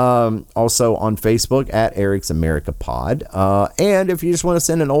 Also on Facebook at Eric's America Pod. And if you just want to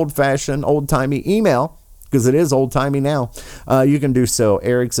send an old-fashioned, old-timey email, because it is old-timey now, you can do so,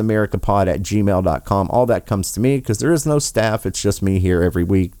 ericsamericapod@gmail.com. All that comes to me because there is no staff. It's just me here every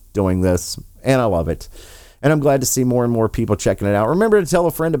week doing this, and I love it. And I'm glad to see more and more people checking it out. Remember to tell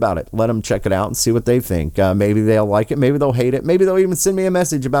a friend about it. Let them check it out and see what they think. Maybe they'll like it. Maybe they'll hate it. Maybe they'll even send me a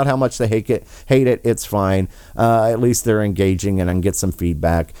message about how much they hate it. It's fine. At least they're engaging and I can get some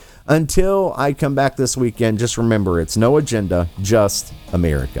feedback. Until I come back this weekend, just remember, it's no agenda, just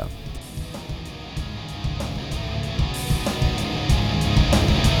America.